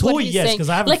like a that's what toy, he's yes, saying. 'cause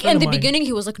I have a like friend in of the mine- beginning,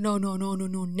 he was like, no,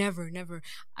 never.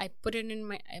 I put it in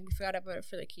my. I forgot about it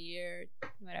for like a year,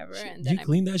 whatever, and Do then you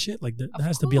clean that shit? Like there Of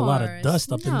has to be a lot of course.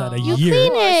 dust up in that a No. You year.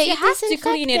 clean it. You You have to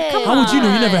clean it. disinfect Come How would you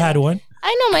know? You never on. had one.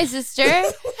 I know my sister.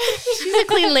 She's a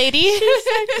clean lady.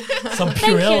 Some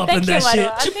Thank Purell you, up in thank you, that shit.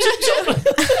 Marwa. Chip, chip,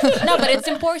 chip. No, but it's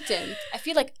important. I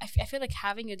feel like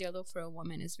having a dildo for a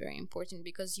woman is very important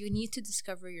because you need to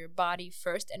discover your body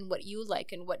first and what you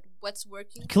like and what's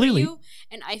working Clearly. for you.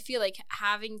 And I feel like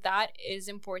having that is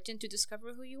important to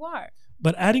discover who you are.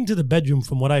 But adding to the bedroom,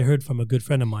 from what I heard from a good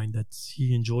friend of mine, that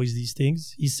he enjoys these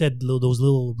things. He said those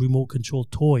little remote control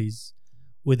toys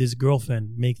with his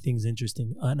girlfriend make things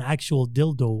interesting. An actual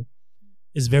dildo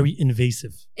is very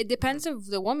invasive. It depends of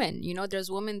the woman. You know, there's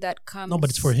women that come. No,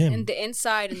 but it's for him. in the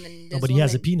inside, and then No, there's but he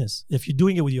has a women- penis. If you're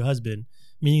doing it with your husband,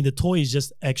 meaning the toy is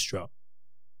just extra.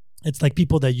 It's like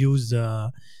people that use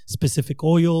specific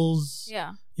oils,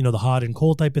 Yeah, you know, the hot and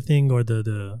cold type of thing, or the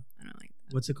I don't like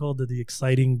what's it called? The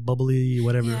exciting, bubbly, that.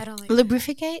 whatever. Yeah, I don't like.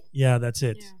 lubrificate. Yeah, that's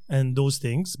it. Yeah. And those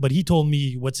things. But he told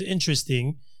me what's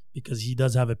interesting, because he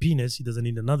does have a penis, he doesn't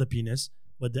need another penis,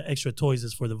 but the extra toys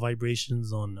is for the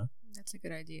vibrations on. That's a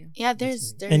good idea. Yeah,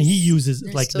 there's And he uses,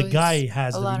 there's like the toys. guy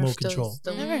has A the lot of remote toys. control.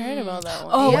 I've never heard about that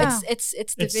one. Oh, Yeah. it's the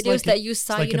It's videos like that a- you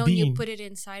saw. like You a know, you beam. put it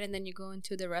inside, and then you go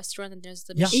into the restaurant, and there's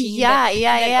the Yeah. machine. Yeah, that-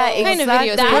 yeah, that- yeah. oh, kind of exactly.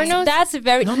 videos? That's Pornos? that's a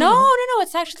very No, no, no, no, no. no.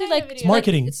 It's actually Kind of like video. It's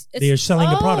marketing. It's, They are selling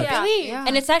the Oh, product. yeah. really? Yeah.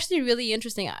 and it's actually really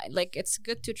interesting. Like it's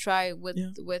good to try with Yeah.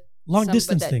 with Long somebody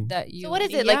distance thing. That you. So what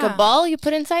is it? Like a Yeah. ball you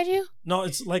put inside you? No,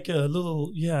 it's like a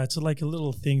little, it's like a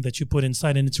little thing that you put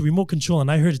inside, and it's a remote control.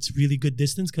 And I heard it's really good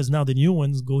distance because now the new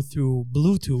ones go through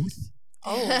Bluetooth.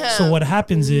 Oh, So what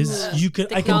happens is I can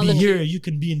be Technology. here, you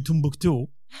can be in Timbuktu,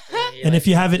 and if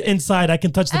you have it inside, I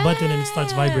can touch the button and it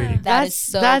starts vibrating. That is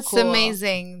so that's cool.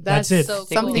 amazing. That's That's it. so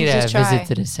Take something me to to try. visit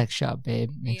to the sex shop,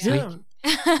 babe, next Yeah. week.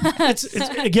 It's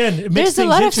again, it makes There's a things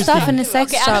lot of interesting. stuff in the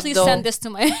sex okay, shop actually though. send this to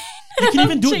my. You can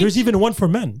even do. There's even one for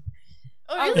men.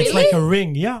 Oh, It's like a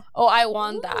ring, yeah. Oh, I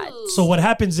want that. So what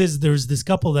happens is there's this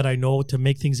couple that I know, to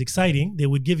make things exciting, they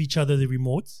would give each other the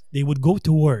remotes. They would go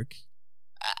to work,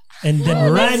 and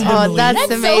then randomly, Oh, that's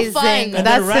That's so amazing. fun. And then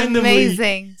That's randomly-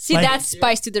 amazing. See, Like- that's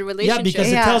spice to the relationship. yeah, because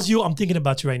it Yeah. tells you I'm thinking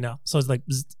about you right now. So it's like,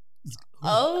 bzz,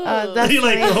 Oh, That's you're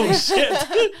like, oh amazing.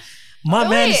 shit. My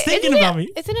man is thinking about me.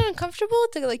 Isn't it uncomfortable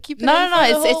to like keep it No, in no, for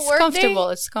the no. whole It's work comfortable.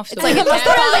 day? It's comfortable. like a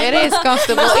massage. It is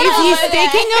comfortable. If he's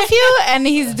thinking of you and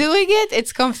he's doing it,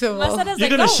 it's comfortable. You're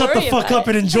gonna shut the fuck up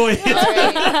and enjoy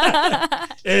it.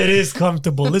 It is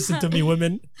comfortable. Listen to me,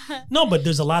 women. No, but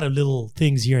there's a lot of little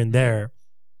things here and there.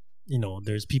 You know,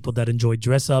 there's people that enjoy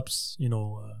dress ups. You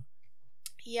know,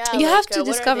 Yeah, You have to what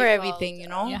are discover they everything, called? you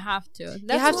know? You have to.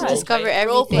 You have to why. discover Role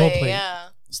everything. play, Role play. yeah.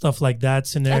 stuff like that. Have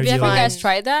Scenario. you ever Fun. guys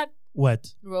tried that?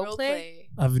 What? Role play?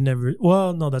 I've never.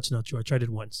 Well, no, that's not true. I tried it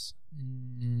once.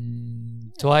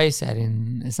 Twice. I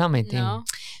didn't. It's not my thing. No.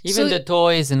 Even So- the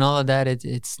toys and all of that.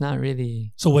 It's not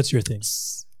really So, what's your thing?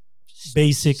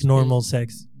 Basic, normal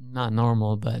sex. not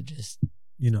normal, but just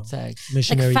You know, sex.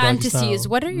 missionary Like doggy fantasies. style.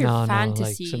 What are your No, like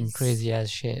fantasies? some crazy ass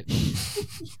shit.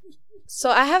 So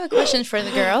I have a question for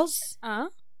the girls Uh?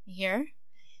 here.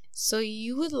 So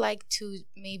you would like to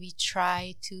maybe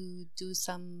try to do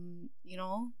some,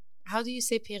 how do you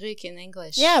say perruque in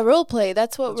English? Yeah, role play.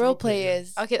 That's what That's role role play, play yeah.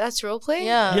 is. Okay, that's role play?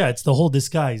 Yeah. Yeah, it's the whole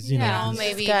disguise. You Yeah. know,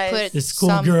 Maybe Guys. put the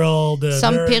some schoolgirl, the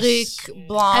some nurse. perruque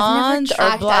blonde I've or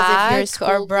never tried as if black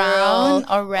you're a or brown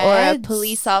or red Or a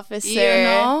police officer. You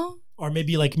know? Or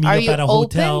maybe like meet Are up you at a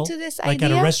open hotel, to this like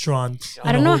idea? at a restaurant. I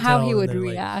in don't a know how hotel, he and would they're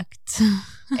like- react.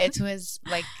 It was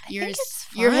like you're it's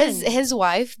you're fun. his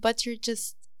wife, but you're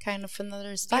just kind of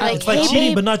another style. like, It's like hey, cheating,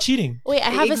 babe. but not cheating. Wait, I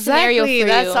have a scenario for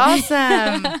That's you.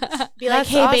 awesome. Be like, That's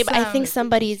hey, babe, I awesome. think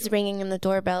somebody's ringing in the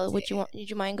doorbell. Would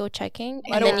you mind go checking? And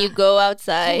Yeah. then you go Holy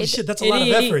outside. shit, that's a lot of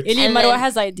effort. Ili And Marwa then-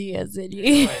 has ideas.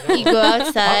 Ili. You go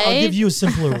outside. I'll give you a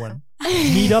simpler one.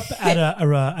 Meet up at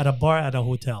a bar at a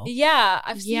hotel. Yeah,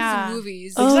 I've seen Yeah. some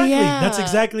movies. Oh, Exactly. yeah. That's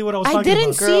exactly what I was I talking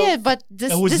didn't about. see it, but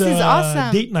this It was is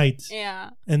awesome. date night, Yeah,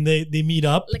 and they meet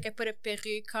up. like I put a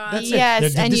perruque on. That's Yes,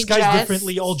 it. They're and you disguised dress-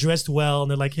 differently, all dressed well,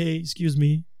 and they're like, "Hey, excuse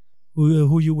me,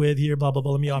 who you with here? Blah blah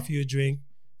blah. Let me offer you a drink."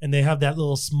 And they have that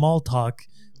little small talk,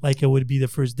 like it would be the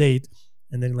first date.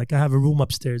 And then like, I have a room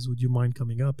upstairs. Would you mind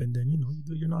coming up? And then you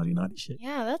do your naughty shit.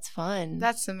 Yeah, that's fun.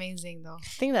 That's amazing, though. I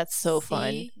think that's so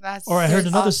fun. See? That's Or I heard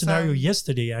another awesome. scenario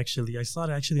yesterday. Actually, I saw it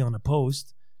actually on a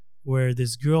post where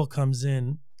this girl comes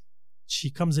in. She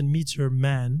comes and meets her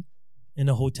man in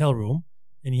a hotel room,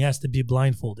 and he has to be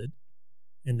blindfolded.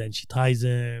 And then she ties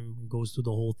him, and goes through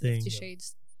the whole thing. 50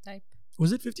 Shades type.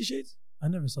 Was it 50 Shades? I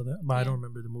never saw that, but I Yeah. don't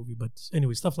remember the movie. But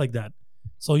anyway, stuff like that.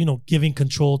 So giving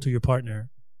control to your partner,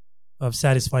 of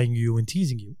satisfying you and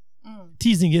teasing you. Mm.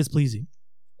 Teasing is pleasing.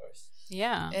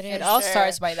 Yeah, It it is. all Sure.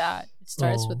 starts by that. It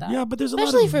starts So, with that. Yeah, but there's a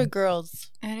Especially lot for of girls.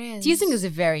 It is. Teasing is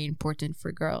very important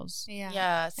for girls. Yeah.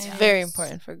 Yeah, it's It very is.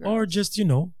 important for girls. or just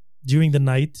during the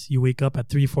night you wake up at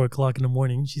 3-4 o'clock in the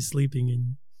morning, she's sleeping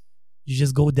and you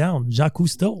just go down. Jacques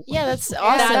Cousteau. Yeah, that's Yeah,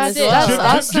 awesome that's as it. well.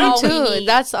 That's That's all awesome we too. need.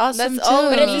 That's awesome That's all too.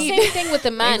 we But it's the need. same thing with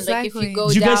the man. Like if Exactly. you go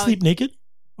Do you down, guys sleep naked,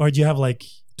 or do you have like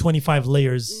 25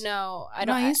 layers? No, I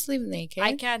No, don't. you sleep naked.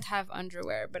 I can't have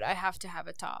underwear, but I have to have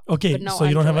a top. Okay, but no so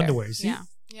you don't have underwear, see? Yeah,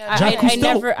 Yeah, Jacques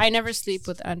Cousteau. I never sleep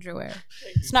with underwear.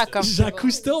 It's not comfortable. Jacques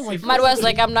Cousteau, my friend. Marwa's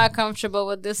like, I'm not comfortable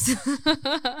with this.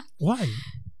 Why?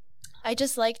 I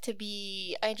just like to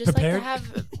be. I just Prepared? like to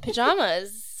have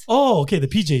pajamas. Oh, okay, the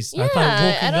PJs. Yeah, I thought I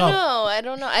woken don't up. know. I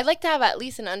don't know. I like to have at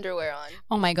least an underwear on.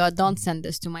 Oh my god! Don't send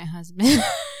this to my husband.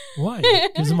 Why?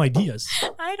 Gives him ideas.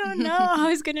 I don't know how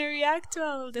he's gonna react to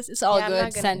all of this. It's all Yeah, I'm good.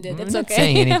 not gonna- Send it. I'm It's not okay.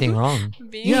 saying anything wrong.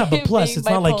 Being- Yeah, but plus being it's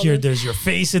not like bipolar. there's your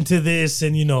face into this,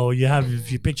 and you have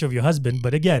your picture of your husband.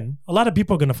 But again, a lot of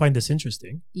people are gonna find this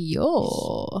interesting.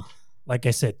 Yo. Like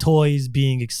I said, toys,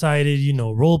 being excited,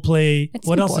 role play. It's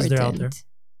What else is there out there? important.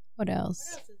 What else?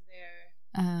 What else is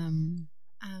there?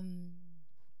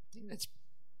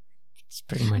 It's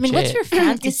pretty much I mean, what's it. your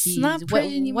fantasy? It's not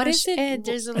pretty what much is it? it.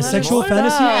 There's a A lot sexual of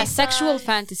fantasy? stuff. Yeah, sexual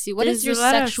fantasy. What is There's your a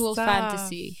lot of sexual stuff,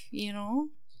 fantasy?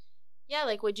 Yeah,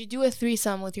 like would you do a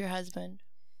threesome with your husband?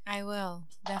 I will.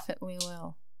 Definitely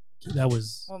will. That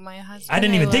was. Well, my husband. I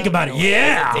didn't even think about it.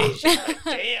 Yeah.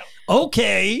 Damn.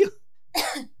 Okay.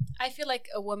 I feel like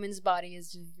a woman's body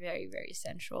is very, very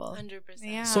sensual. 100%.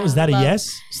 Yeah. So is that a Love-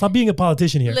 yes? Stop being a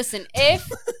politician here. Listen, if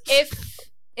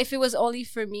it was only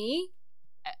for me,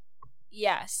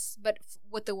 yes, but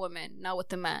with the woman, not with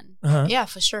the man. Uh-huh. Yeah,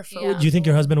 for sure. For Yeah. Do you think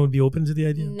your husband would be open to the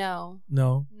idea? No,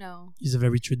 No. no. He's a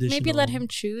very traditional. Maybe let him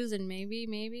choose, and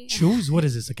maybe choose. What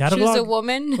is this? A choose catalog? a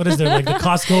woman. What is there? Like the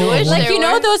Costco? I of wish women? like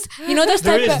there were. those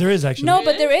There type is. of, There is actually. no,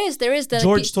 but there is the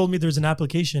George told me there's an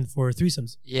application for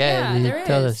threesomes. Yeah, Yeah, there you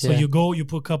tell is. us. So Yeah. you go, you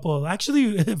put a couple. Actually,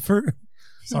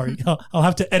 sorry, I'll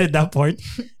have to edit that part.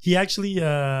 He actually,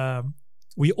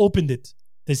 we opened it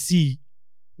to see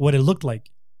what it looked like.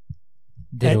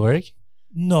 Did it work?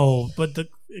 No, but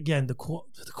again, the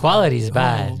Quality is Oh.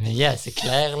 bad. Mais yeah, c'est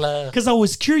clair là. Because I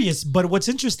was curious, but what's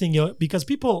interesting, because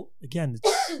people, again,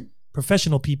 it's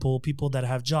professional people that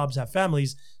have jobs, have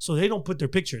families, so they don't put their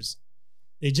pictures.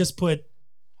 They just put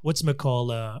what's it called,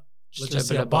 let's Just just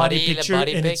the say a body the picture,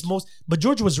 body and pic. it's most. But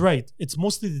George was right. It's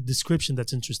mostly the description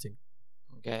that's interesting.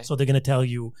 Okay. So they're gonna tell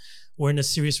you we're in a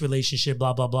serious relationship,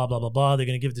 blah blah blah blah blah blah. They're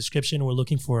gonna give a description. We're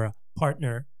looking for a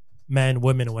partner, man,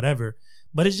 woman, or whatever.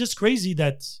 But it's just crazy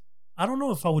that I don't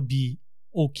know if I would be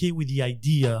okay with the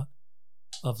idea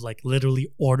of like literally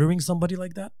ordering somebody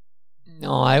like that.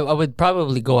 No, I would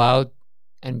probably go out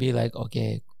and be like,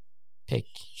 okay, pick.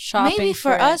 Shopping Maybe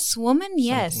for it. us women,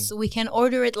 yes, Something. we can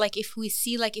order it. Like if we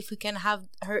see, like if we can have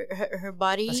her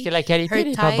body. Parce que la qualité her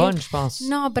n'est pas type. bonne, je pense.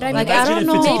 No, but I Like, mean, I don't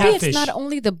know. maybe it's catfish. not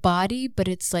only the body, but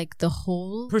it's like the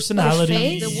whole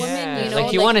Personality. the face. woman. Yeah, You know,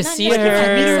 like you want to not see Like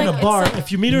necessarily- if you meet her in It's a like- bar, it's like-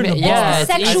 if you meet her in a Yeah, bar,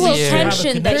 it's Sexual easier.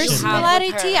 tension that you Connection. have.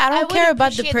 Personality, I don't would care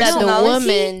about the appreciate that personality.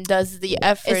 The woman does the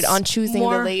effort It's on choosing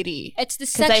more- the lady. It's the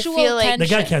 'Cause I sexual feel like- the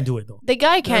tension. guy can't do it though. The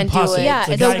guy can't do Impossible. it. Yeah,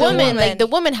 The it's guy The the can- woman, woman. like the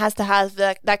woman, has to have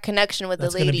that connection with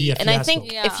That's the gonna be lady. a And I fiasco.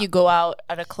 think Yeah. if you go out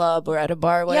at a club or at a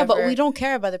bar, whatever. Yeah, but we don't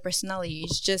care about the personality.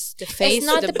 It's just the face, It's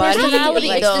not the the body, personality,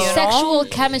 like, it's the you know? sexual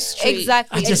chemistry.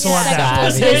 Exactly. I just it's want sexual-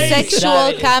 that. The Hey. sexual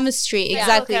Exactly. chemistry. Yeah.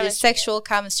 Exactly. The Chemistry. sexual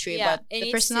chemistry. Yeah, But it the needs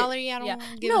to- personality, I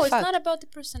don't give No, a it's fuck. not about the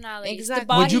personality. It's the Exactly.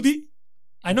 body. Would you be?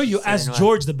 I know you So asked then what?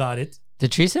 George about it. The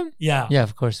threesome? Yeah. Yeah,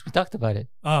 of course. We talked about it.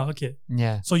 Oh, okay.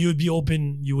 Yeah. So you would be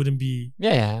open. You wouldn't be.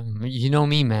 Yeah. You know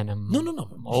me, man. I'm No.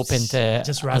 I'm open to just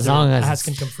as rather long as ask it's,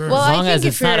 and confirm. Well, as I long think as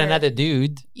if it's not you're- another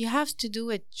dude. You have to do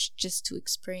it just to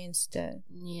experience the.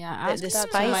 Yeah, The ask that to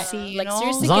spicy, my, you like know?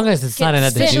 seriously. As long as it's not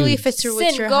another Especially dude. if it's with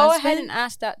Sin, your go husband. ahead and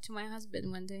ask that to my husband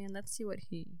one day, and let's see what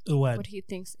he what?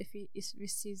 thinks if he's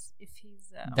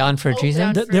Down for a open.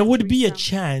 threesome? Down for There a would be a threesome.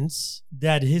 chance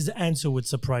that his answer would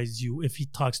surprise you if he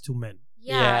talks to men.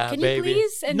 Yeah, Yeah, can baby. you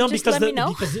please and No, just because let me know?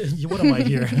 because what am I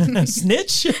here?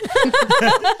 Snitch?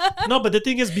 No, but the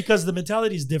thing is because the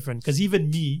mentality is different. Because even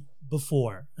me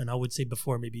before, and I would say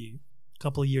before, maybe a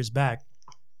couple of years back,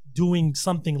 doing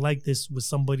something like this with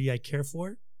somebody I care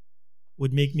for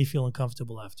would make me feel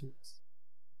uncomfortable afterwards.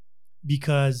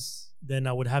 Because then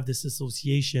I would have this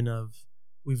association of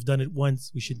we've done it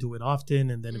once, we should do it often,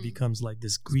 and then it becomes like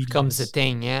this greedy. Becomes a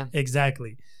thing, yeah.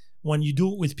 Exactly. When you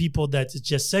do it with people that's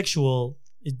just sexual,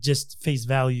 it just face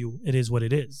value. It is what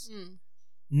it is. Mm.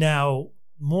 Now,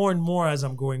 more and more as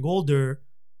I'm growing older,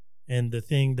 and the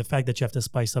fact that you have to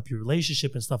spice up your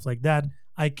relationship and stuff like that,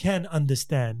 I can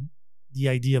understand the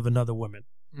idea of another woman.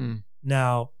 Mm.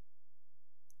 Now,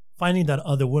 finding that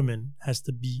other woman has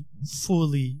to be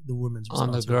fully the woman's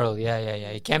On the responsibility. girl, yeah.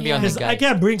 It can't be on the Because guy. I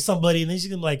can't bring somebody and then she's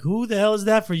gonna be like, who the hell is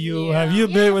that for you? Yeah. Have you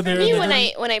been with For her? me, And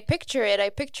then- when I picture it, I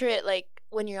picture it like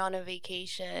when you're on a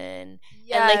vacation and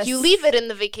like you leave it in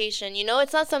the vacation. You know,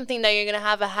 it's not something that you're gonna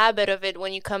have a habit of it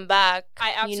when you come back.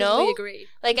 I absolutely you know, agree.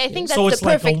 like I think that's so it's the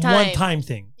like a perfect time. one-time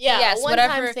thing. Yeah, Yes, one-time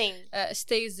whatever thing.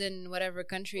 Stays in whatever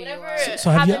country Whatever you are.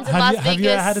 So have you- happens in have Las you- have you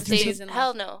Vegas had a stays threesome? in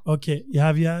hell no. Okay,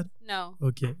 have you had? No,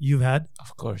 Okay, you've had.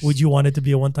 Of course. Would you want it to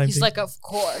be a one-time he's thing? like, of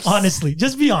course. Honestly,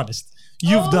 just be honest.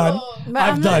 You've done. But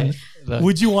I've I'm done. not- Look,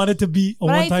 Would you want it to be a But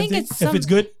I one-time think thing? it's If it's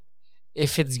good?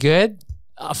 if it's good,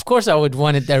 of course I would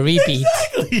want it a repeat.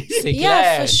 C'est Yeah,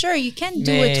 clair. for sure. You can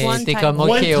do Mais it one c'était time. comme,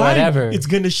 One okay, time, whatever. It's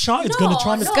gonna shock. It's gonna No,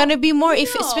 traumatize. It's gonna be more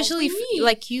if, No, especially for if, me.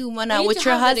 like you, We Mana, need with to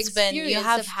your have that husband. You experience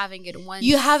have of having it once.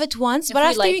 you have it once, If but we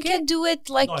after like you can it- do it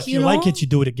like No, if you you know. like it, you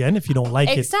do it again. If you don't like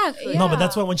exactly. it, no. But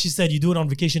that's why when she said you do it on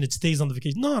vacation, it stays on the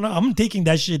vacation. No, I'm taking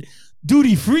that shit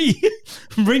duty free,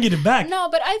 bringing it back. No,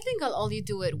 but I think I'll only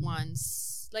do it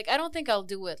once. Like I don't think I'll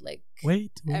do it like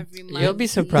Wait, every month. You'll be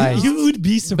surprised. you would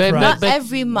be surprised. not but-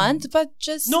 every month, but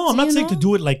just no, I'm not you saying to know?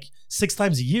 do it like 6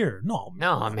 times a year. No,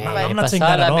 Non, mais I'm pas not saying ça,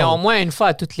 that là, at mais au all. moins une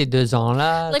fois toutes les 2 ans,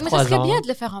 là, Like, mais ça 3 serait ans. bien de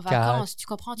le faire en quatre. vacances. Tu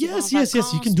comprends? Tu vas en Yes.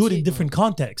 You can do it in vacances, different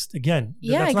context. Again,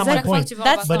 Yeah, that's not my exactly. point. Tu vas en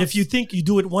That's- But vacances. if you think you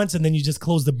do it once and then you just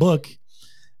close the book,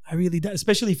 I really,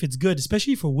 especially if it's good,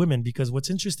 especially for women, because what's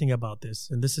interesting about this,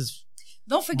 and this is,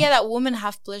 Don't forget that women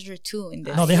have pleasure too in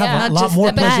this. no, they have Yeah. a Not lot just more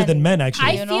the pleasure man. than men, actually.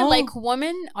 I you feel know? like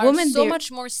women are Women, so they're- much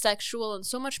more sexual and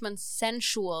so much more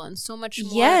sensual and so much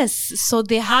more. Yes, so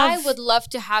they have. I would love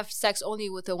to have sex only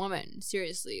with a woman.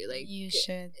 Seriously, like You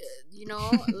should. you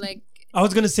know, like I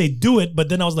was gonna say do it, but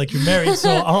then I was like, you're married, so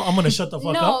I'm gonna shut the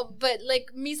fuck up. no, but like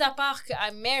mis à part que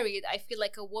I'm married, I feel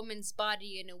like a woman's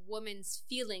body and a woman's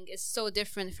feeling is so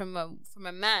different from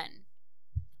a man.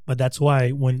 But that's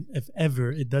why if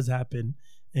ever it does happen,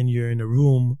 and you're in a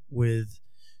room with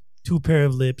 2 pair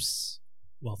of lips,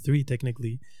 well, 3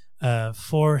 technically,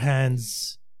 4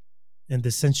 hands, and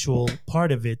the sensual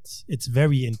part of it, it's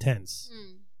very intense.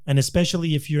 Mm. And especially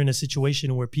if you're in a situation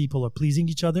where people are pleasing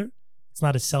each other, it's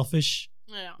not as selfish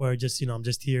Yeah. or just, I'm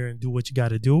just here and do what you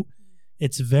got to do.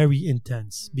 It's very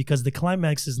intense because the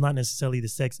climax is not necessarily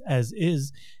the sex as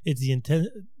is. It's the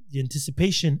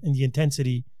anticipation and the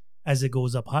intensity as it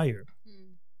goes up higher.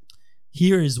 Mm.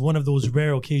 Here is one of those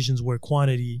rare occasions where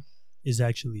quantity is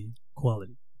actually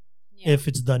quality Yeah. if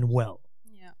it's done well.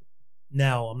 Yeah.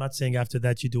 Now, I'm not saying after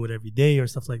that you do it every day or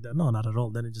stuff like that. No, not at all.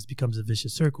 Then it just becomes a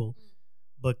vicious circle.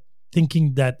 But thinking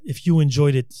that if you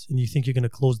enjoyed it and you think you're going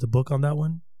to close the book on that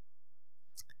one,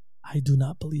 I do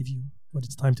not believe you. But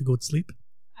it's time to go to sleep.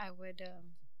 I would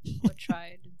try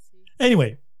it and see.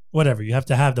 Anyway, whatever. You have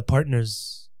to have the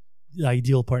partners, the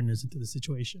ideal partners into the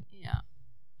situation. Yeah.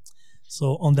 So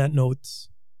on that note,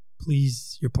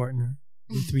 please your partner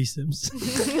do threesomes.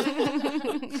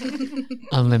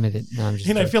 Unlimited. No, I'm just.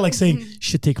 And I joking. feel like saying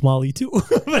should take Molly too.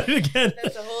 But again,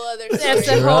 That's a whole other story. That's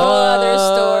a whole other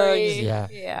story. Yeah.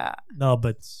 Yeah. no.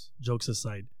 But jokes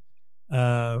aside,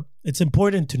 it's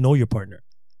important to know your partner.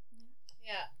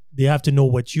 Yeah. They have to know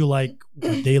what you like,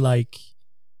 what they like,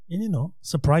 and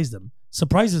surprise them.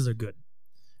 Surprises are good.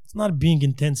 It's not being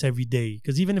intense every day,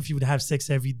 because even if you would have sex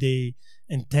every day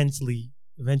intensely,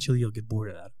 eventually you'll get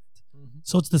bored out of it. Mhm.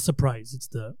 So it's the surprise. It's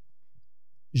the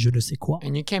je ne sais quoi.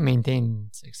 And you can't maintain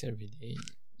sex every day.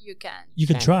 You can. You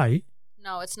can Can. try. You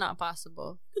No, it's not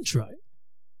possible. can try.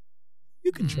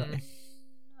 You can try.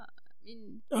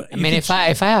 Mm. I mean, I mean, if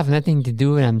I have nothing to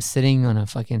do and I'm sitting on a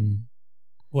fucking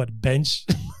what, bench?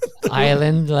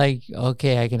 island, like,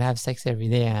 okay, I can have sex every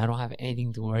day and I don't have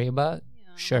anything to worry about.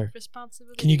 yeah, Sure.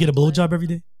 Responsibility. Can you get a but- blowjob every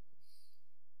day?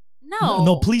 No.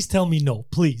 No, please tell me no.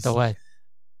 Please. So what?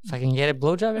 If I can get a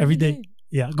blowjob Every day.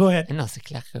 Yeah, go ahead. Non, c'est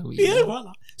clair que oui. Yeah,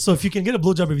 voila. So if you can get a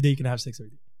blowjob every day, you can have sex every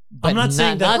day. But not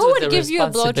saying that- Who with would the give you a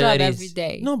blowjob every responsibilities.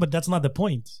 day? No, but that's not the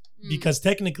point. Mm. Because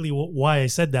technically, why I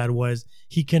said that was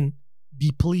he can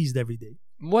be pleased every day.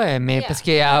 Ouais, mais Yeah. parce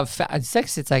que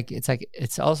sex,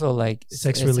 it's also like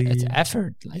Sex it's really-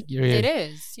 effort. Like you're, It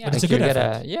is. Yeah. But it's like a good you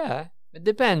effort. yeah, it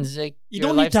depends. Like You your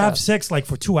don't need to have lifestyle. sex like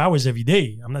for 2 hours every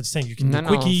day. I'm not saying you can Non,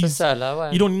 do non, c'est quickies. ça, là,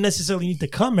 ouais. You don't necessarily need to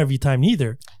come every time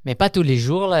either. Mais pas tous les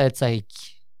jours, là. It's like,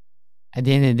 at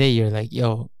the end of the day, you're like,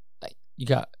 yo, like, you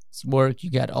got work, you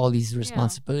got all these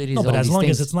responsibilities. No, but all as these long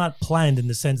things. as it's not planned in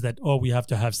the sense that, we have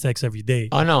to have sex every day.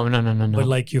 Oh, no. But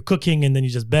like you're cooking and then you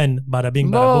just bend, bada bing,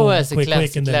 bada Bon, boom, ouais, c'est quick, clair,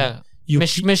 quick, c'est and then clair. you.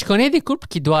 Mais je connais des couples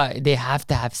they have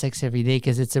to have sex every day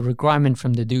because it's a requirement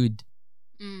from the dude.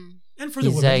 Mm. And for the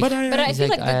He's women, like- but I, But I He's feel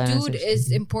like, like I the dude understand.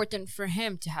 is important for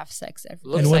him to have sex every day.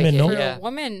 Looks And women, like no? For Yeah. a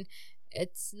woman,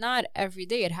 it's not every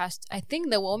day. It has to. I think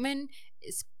the woman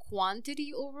is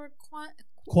quantity over quality.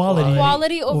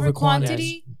 quality over over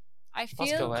quantity. quantity. I Parce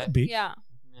que, feel. ouais. Could be. Yeah.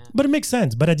 But it makes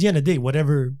sense. But at the end of the day,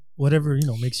 whatever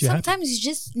makes you happy. Sometimes you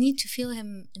just need to feel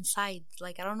him inside.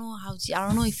 Like I don't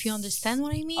know if you understand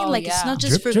what I mean. Oh, like it's yeah. not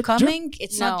just Drip, for drip, drip. coming.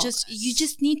 It's No. not just you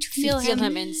just need to You feel,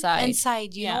 him inside.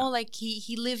 inside. You Yeah. know, like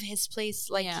he live his place.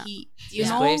 Like Yeah. you His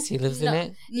know. place, he lives in No.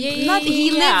 it. Not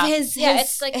he live his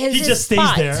it's like his He his just stays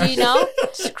spot, there. You know.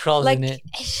 Just crawls like in it.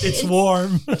 It's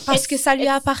warm. parce que ça lui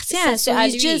It's- appartient. c'est So à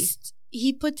he's lui. just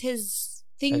he put his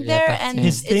Ça thing lui there appartient. and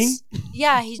His it's- thing?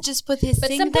 Yeah, he just put his But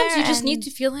thing sometimes there you just and- need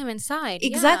to feel him inside. Yeah,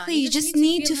 Exactly, you just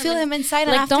need to feel him inside,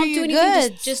 and Like, after don't do you're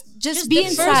anything, good. just be the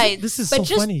first- inside. This is But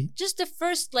so funny. Just the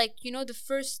first, like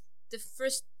the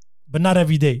first. But not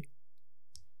every day.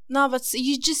 No, but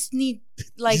you just need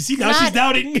like you see, now not- she's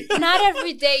doubting. Not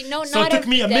every day. No, So not it took every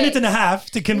me a day. minute and a half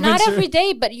to convince Not her. every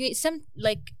day, but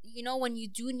when you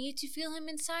do need to feel him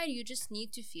inside, you just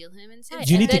need to feel him inside.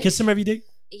 Do you And need to then- kiss him every day?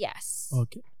 Yes.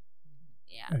 Okay.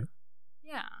 Yeah. Alright.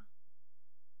 Yeah.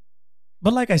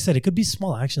 But like I said, it could be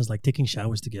small actions like taking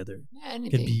showers together. Yeah, It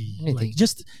anything. could be anything. like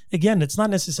just, again, it's not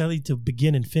necessarily to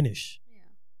begin and finish.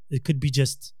 Yeah. It could be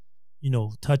just,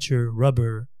 touch her, rub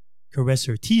her, caress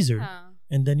her, tease her.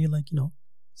 And then you're like,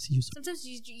 see you soon. Sometimes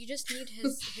you just need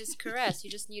his caress. You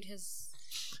just need his.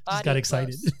 Body Just got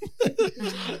excited.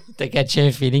 T'as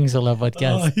catché feeling sur le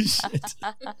podcast. Oh, shit.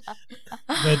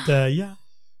 But yeah,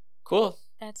 Cool.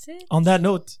 That's it. on that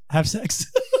note, have sex.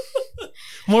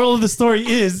 Moral of the story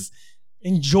is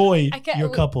enjoy your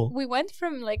couple. We went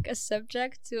from like a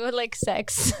subject to like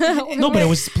sex. No, but it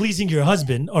was pleasing your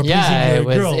husband or Yeah, pleasing your it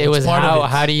was. girl. It It's was part of it.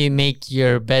 how do you make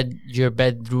your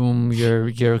bedroom, your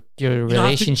have to-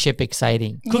 relationship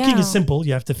exciting? Cooking Yeah. is simple.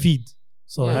 You have to feed.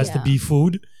 So it has to Yeah. be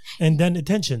food and then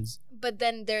attentions. But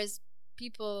then there's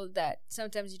people that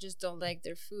sometimes you just don't like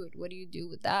their food. What do you do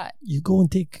with that? You go and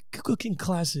take cooking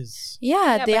classes.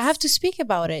 yeah, they but- have to speak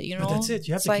about it. You know, But that's it.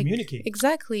 You have It's to like- communicate.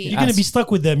 Exactly. You're going to be stuck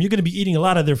with them. You're going to be eating a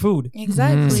lot of their food.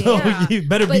 Exactly. So Yeah. you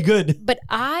better be But- good. But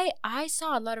I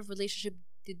saw a lot of relationship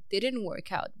they didn't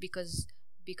work out because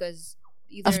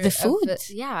either Of the food?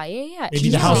 yeah. Maybe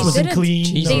the Either house they wasn't didn't- clean.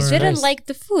 Jesus They or- didn't Christ. like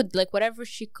the food, like whatever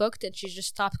she cooked, and she just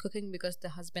stopped cooking because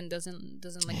the husband doesn't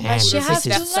like. Man, the She food or has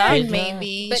vice to versa. learn,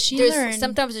 maybe. But she there's learned.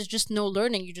 sometimes it's just no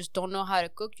learning. You just don't know how to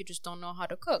cook. You just don't know how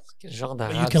to cook. Quel genre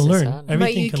But you d'arabe, can c'est learn. ça, là? But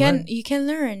Everything can learn. you can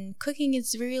learn. Cooking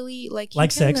is really like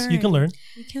Like sex, you can learn.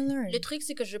 You can learn. Le truc,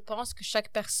 c'est que je pense que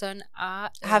chaque personne a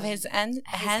Have his hand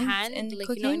hand in like,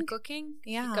 cooking. you know, in cooking.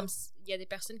 Yeah. Comme il y a des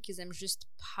personnes qui aiment juste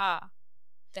pas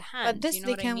the hand. But this you know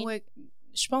they what I can mean? work.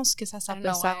 Je pense que ça I don't peut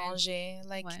know, s'arranger.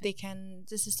 Like Ouais. they can.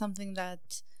 This is something that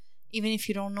even if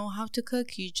you don't know how to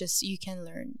cook, you can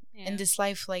learn. Yeah. In this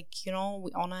life, like you know,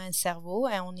 on a un cerveau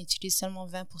et on utilise seulement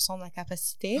 20% de la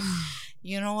capacité.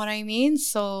 You know what I mean?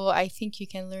 So I think you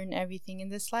can learn everything in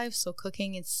this life. So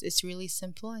cooking, it's really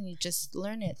simple, and you just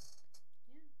learn it.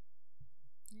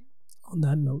 On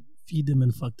that note, feed them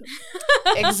and fuck them.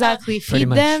 Exactly. Pretty Feed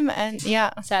much. them, and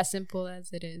yeah, It's as simple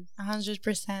as it is.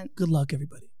 100%. Good luck,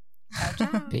 everybody.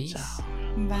 Peace.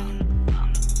 Bye.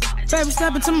 Baby,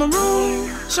 step into my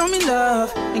room, show me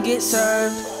love, and get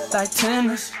served like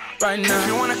tennis right now. If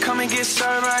you wanna come and get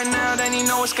served right now, then you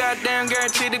know it's goddamn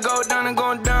guaranteed to go down and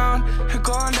go down. It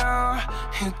going down,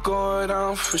 it going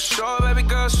down for sure. Baby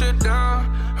girl, sit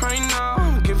down right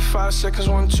now. Give it 5 seconds,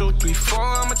 1, 2, 3, 4.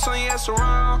 I'ma turn your ass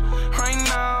around right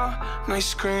now. Nice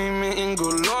screaming and go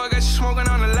Lord, got you smoking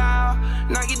on the loud.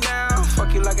 Knock you down,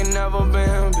 fuck you like I never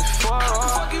been before.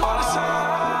 All